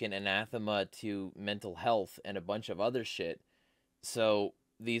 fucking anathema to mental health and a bunch of other shit. So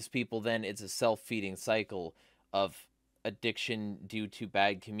these people, then it's a self-feeding cycle of addiction due to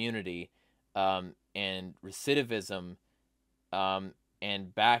bad community, and recidivism,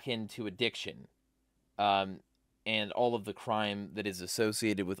 and back into addiction. Um, and all of the crime that is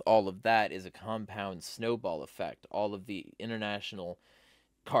associated with all of that is a compound snowball effect. All of the international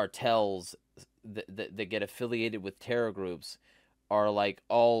cartels that get affiliated with terror groups are like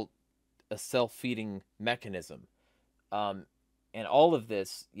all a self-feeding mechanism. Um, and all of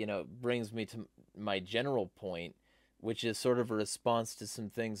this, brings me to my general point, which is sort of a response to some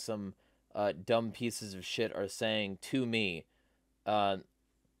things some dumb pieces of shit are saying to me. Uh,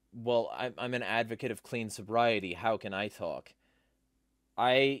 well, I'm an advocate of clean sobriety. How can I talk?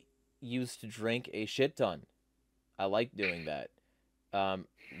 I used to drink a shit ton. I like doing that. Um,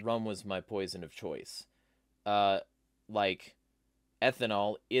 Rum was my poison of choice. Uh, like,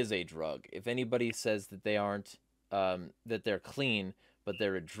 ethanol is a drug. If anybody says that they aren't, that they're clean, but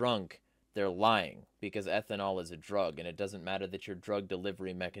they're a drunk, they're lying, because ethanol is a drug, and it doesn't matter that your drug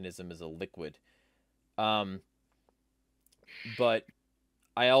delivery mechanism is a liquid. Um, but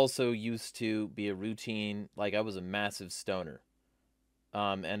I also used to be a routine, like, I was a massive stoner.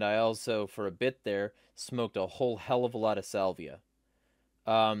 And I also, for a bit there, smoked a whole hell of a lot of salvia.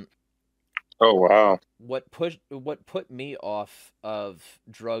 Um, Oh wow. what put me off of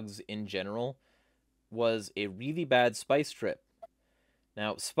drugs in general was a really bad spice trip.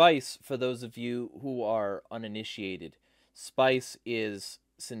 Now, spice, for those of you who are uninitiated, spice is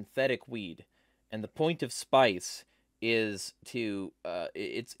synthetic weed, and the point of spice is to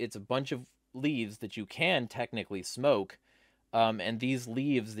it's a bunch of leaves that you can technically smoke, and these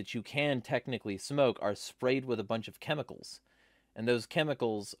leaves that you can technically smoke are sprayed with a bunch of chemicals, and those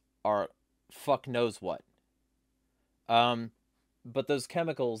chemicals are fuck knows what. Um, but those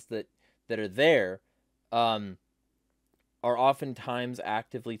chemicals that are there, um, are oftentimes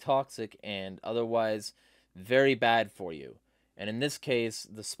actively toxic and otherwise very bad for you. And in this case,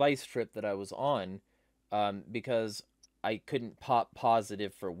 the spice trip that I was on, because I couldn't pop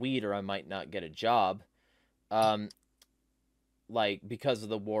positive for weed or I might not get a job, um, like because of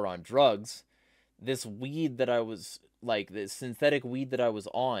the war on drugs, this weed that I was like, this synthetic weed that I was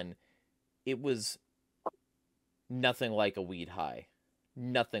on, it was nothing like a weed high.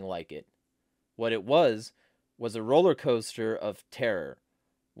 Nothing like it. What it was a roller coaster of terror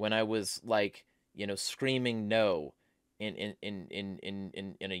when I was like, screaming no in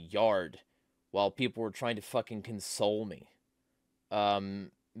a yard while people were trying to fucking console me.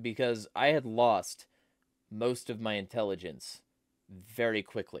 Um because I had lost most of my intelligence very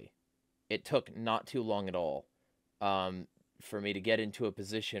quickly. It took not too long at all, um for me to get into a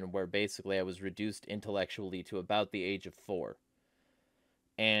position where basically I was reduced intellectually to about the age of 4.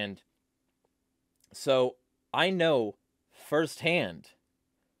 And so I know firsthand,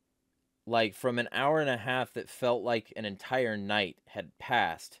 like from an hour and a half that felt like an entire night had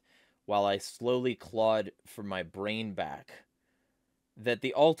passed while I slowly clawed for my brain back, that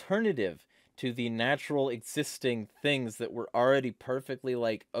the alternative to the natural existing things that were already perfectly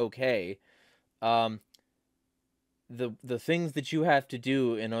like okay, um the things that you have to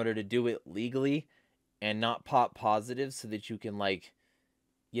do in order to do it legally and not pop positive so that you can like,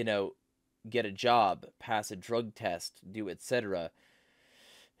 you know, get a job, pass a drug test, do etc.,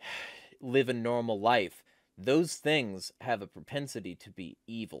 live a normal life, those things have a propensity to be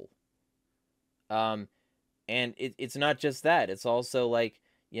evil. Um, and it's not just that. It's also like,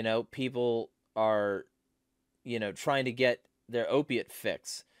 people are, trying to get their opiate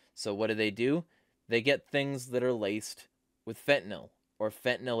fix. So what do? They get things that are laced with fentanyl or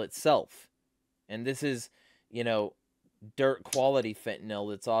fentanyl itself. And this is, you know, dirt quality fentanyl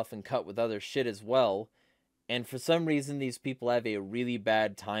that's often cut with other shit as well. And for some reason, these people have a really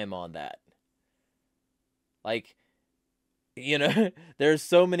bad time on that. Like, there's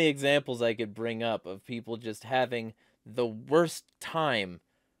so many examples I could bring up of people just having the worst time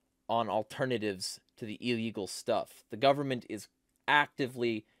on alternatives to the illegal stuff. The government is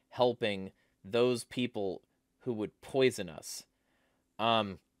actively helping those people who would poison us.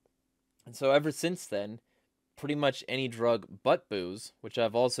 Um, and so ever since then, pretty much any drug but booze, which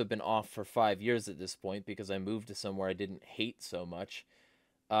I've also been off for 5 years at this point because I moved to somewhere I didn't hate so much.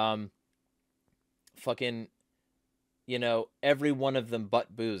 Um, fucking, every one of them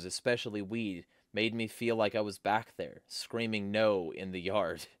but booze, especially weed, made me feel like I was back there, screaming no in the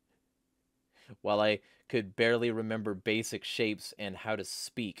yard, while I could barely remember basic shapes and how to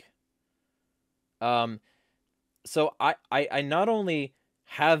speak. Um, so I not only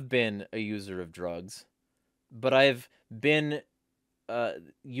have been a user of drugs, but I've been uh,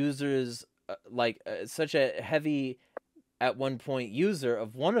 users such a heavy at one point user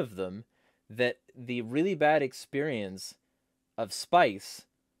of one of them that the really bad experience of spice,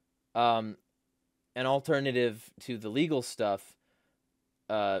 um, an alternative to the legal stuff,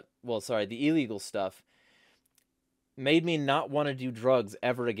 the illegal stuff, made me not want to do drugs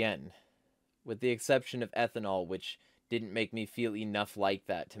ever again, with the exception of ethanol, which didn't make me feel enough like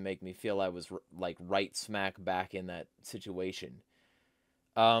that to make me feel I was like right smack back in that situation.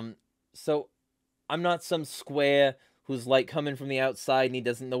 Um, so I'm not some square who's like coming from the outside and he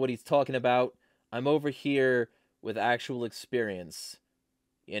doesn't know what he's talking about. I'm over here with actual experience,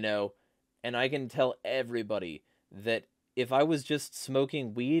 you know, and I can tell everybody that if I was just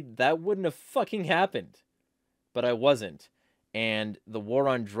smoking weed, that wouldn't have fucking happened. But I wasn't. And the war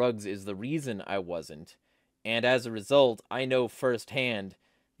on drugs is the reason I wasn't. And as a result, I know firsthand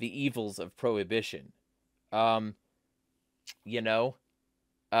the evils of prohibition. Um, you know,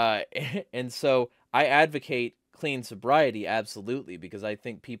 uh, and so I advocate clean sobriety absolutely because I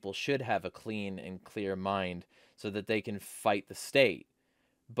think people should have a clean and clear mind so that they can fight the state.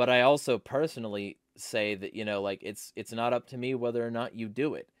 But I also personally say that, like it's not up to me whether or not you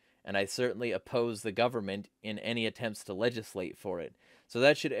do it. And I certainly oppose the government in any attempts to legislate for it. So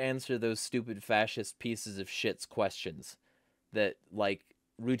that should answer those stupid fascist pieces of shit's questions that like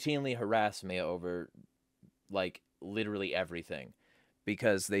routinely harass me over like literally everything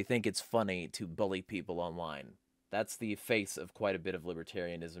because they think it's funny to bully people online. That's the face of quite a bit of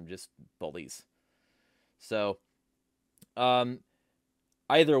libertarianism, just bullies. So, um,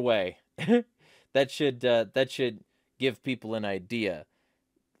 either way, that should give people an idea.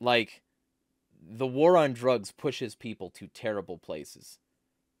 Like the war on drugs pushes people to terrible places,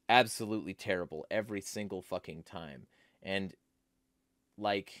 absolutely terrible every single fucking time, and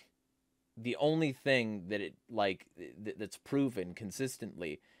like the only thing that it that's proven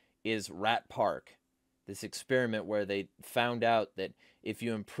consistently is Rat Park, this experiment where they found out that if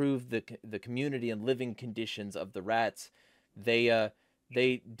you improve the community and living conditions of the rats, they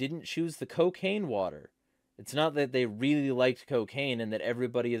didn't choose the cocaine water. It's not that they really liked cocaine and that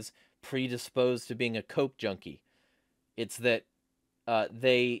everybody is predisposed to being a coke junkie. It's that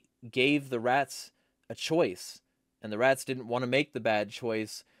they gave the rats a choice, and the rats didn't want to make the bad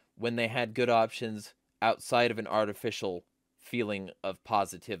choice when they had good options outside of an artificial feeling of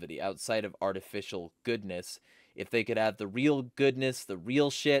positivity, outside of artificial goodness. If they could have the real goodness, the real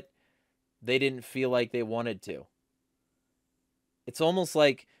shit, they didn't feel like they wanted to. It's almost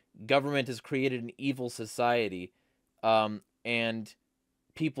like government has created an evil society, and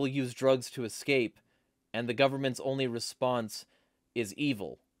people use drugs to escape, and the government's only response is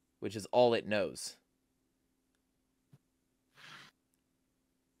evil, which is all it knows.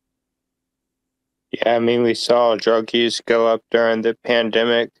 Yeah, I mean, we saw drug use go up during the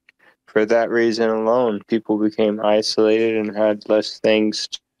pandemic. For that reason alone, people became isolated and had less things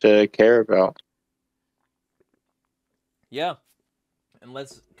to care about. Yeah, and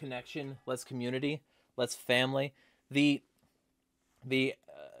less connection, less community, less family. The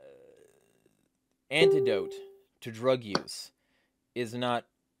antidote to drug use is not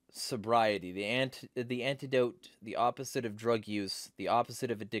sobriety. The antidote, the opposite of drug use, the opposite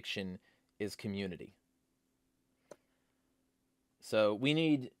of addiction is community. So we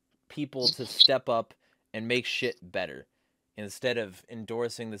need people to step up and make shit better instead of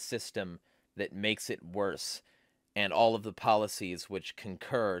endorsing the system that makes it worse and all of the policies which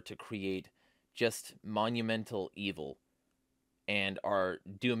concur to create just monumental evil and are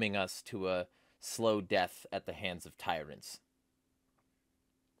dooming us to a slow death at the hands of tyrants.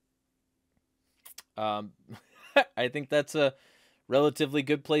 Um, I think that's a relatively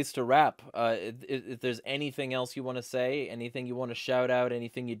good place to wrap. If there's anything else you want to say, anything you want to shout out,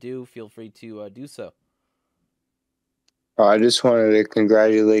 anything you do, feel free to do so. I just wanted to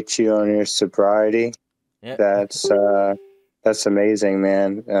congratulate you on your sobriety. Yeah. That's amazing,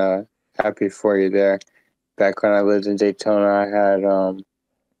 man. Happy for you there. Back when I lived in Daytona, I had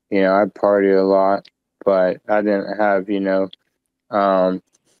I partied a lot, but I didn't have um,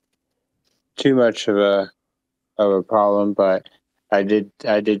 too much of a problem. But I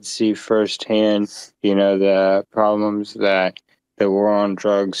did see firsthand, the problems that the war on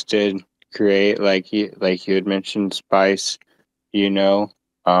drugs did create. Like you had mentioned, spice. You know,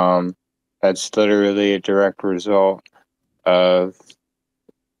 um, that's literally a direct result of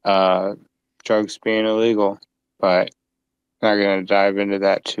uh, drugs being illegal. But not going to dive into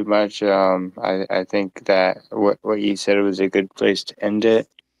that too much. I think that what you said was a good place to end it.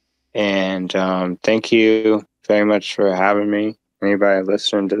 And thank you very much for having me. Anybody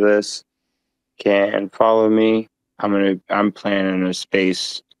listening to this can follow me. I'm planning a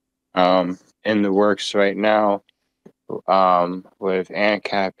space in the works right now with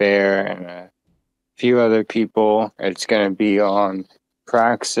ANCAP Air and a few other people. It's going to be on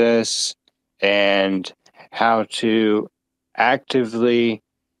praxis and how to actively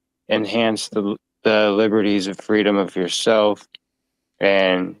enhance the liberties of freedom of yourself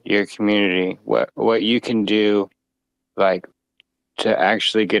and your community. What you can do, like, to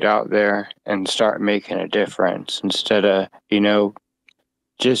actually get out there and start making a difference instead of,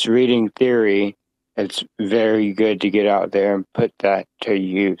 just reading theory. It's very good to get out there and put that to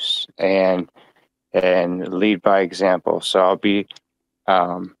use and lead by example. So I'll be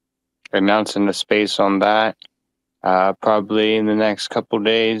announcing the space on that probably in the next couple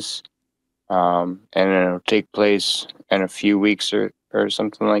days, and it'll take place in a few weeks or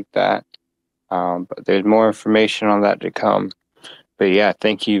something like that. But there's more information on that to come. But yeah,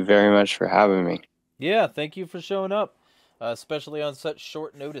 thank you very much for having me. Yeah, thank you for showing up, especially on such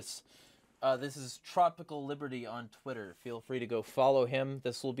short notice. This is Tropical Liberty on Twitter. Feel free to go follow him.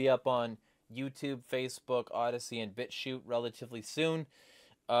 This will be up on YouTube, Facebook, Odyssey, and BitChute relatively soon.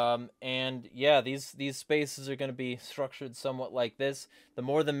 And yeah, these spaces are going to be structured somewhat like this. The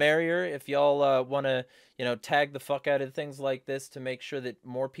more the merrier. If y'all want to, tag the fuck out of things like this to make sure that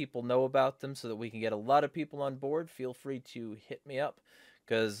more people know about them so that we can get a lot of people on board, feel free to hit me up.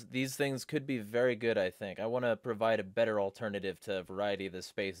 Because these things could be very good, I think. I want to provide a better alternative to a variety of the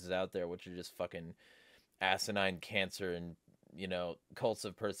spaces out there, which are just fucking asinine cancer and, cults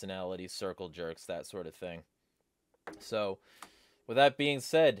of personality, circle jerks, that sort of thing. So, with that being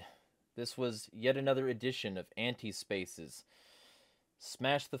said, this was yet another edition of Anti Spaces.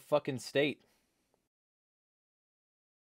 Smash the fucking state.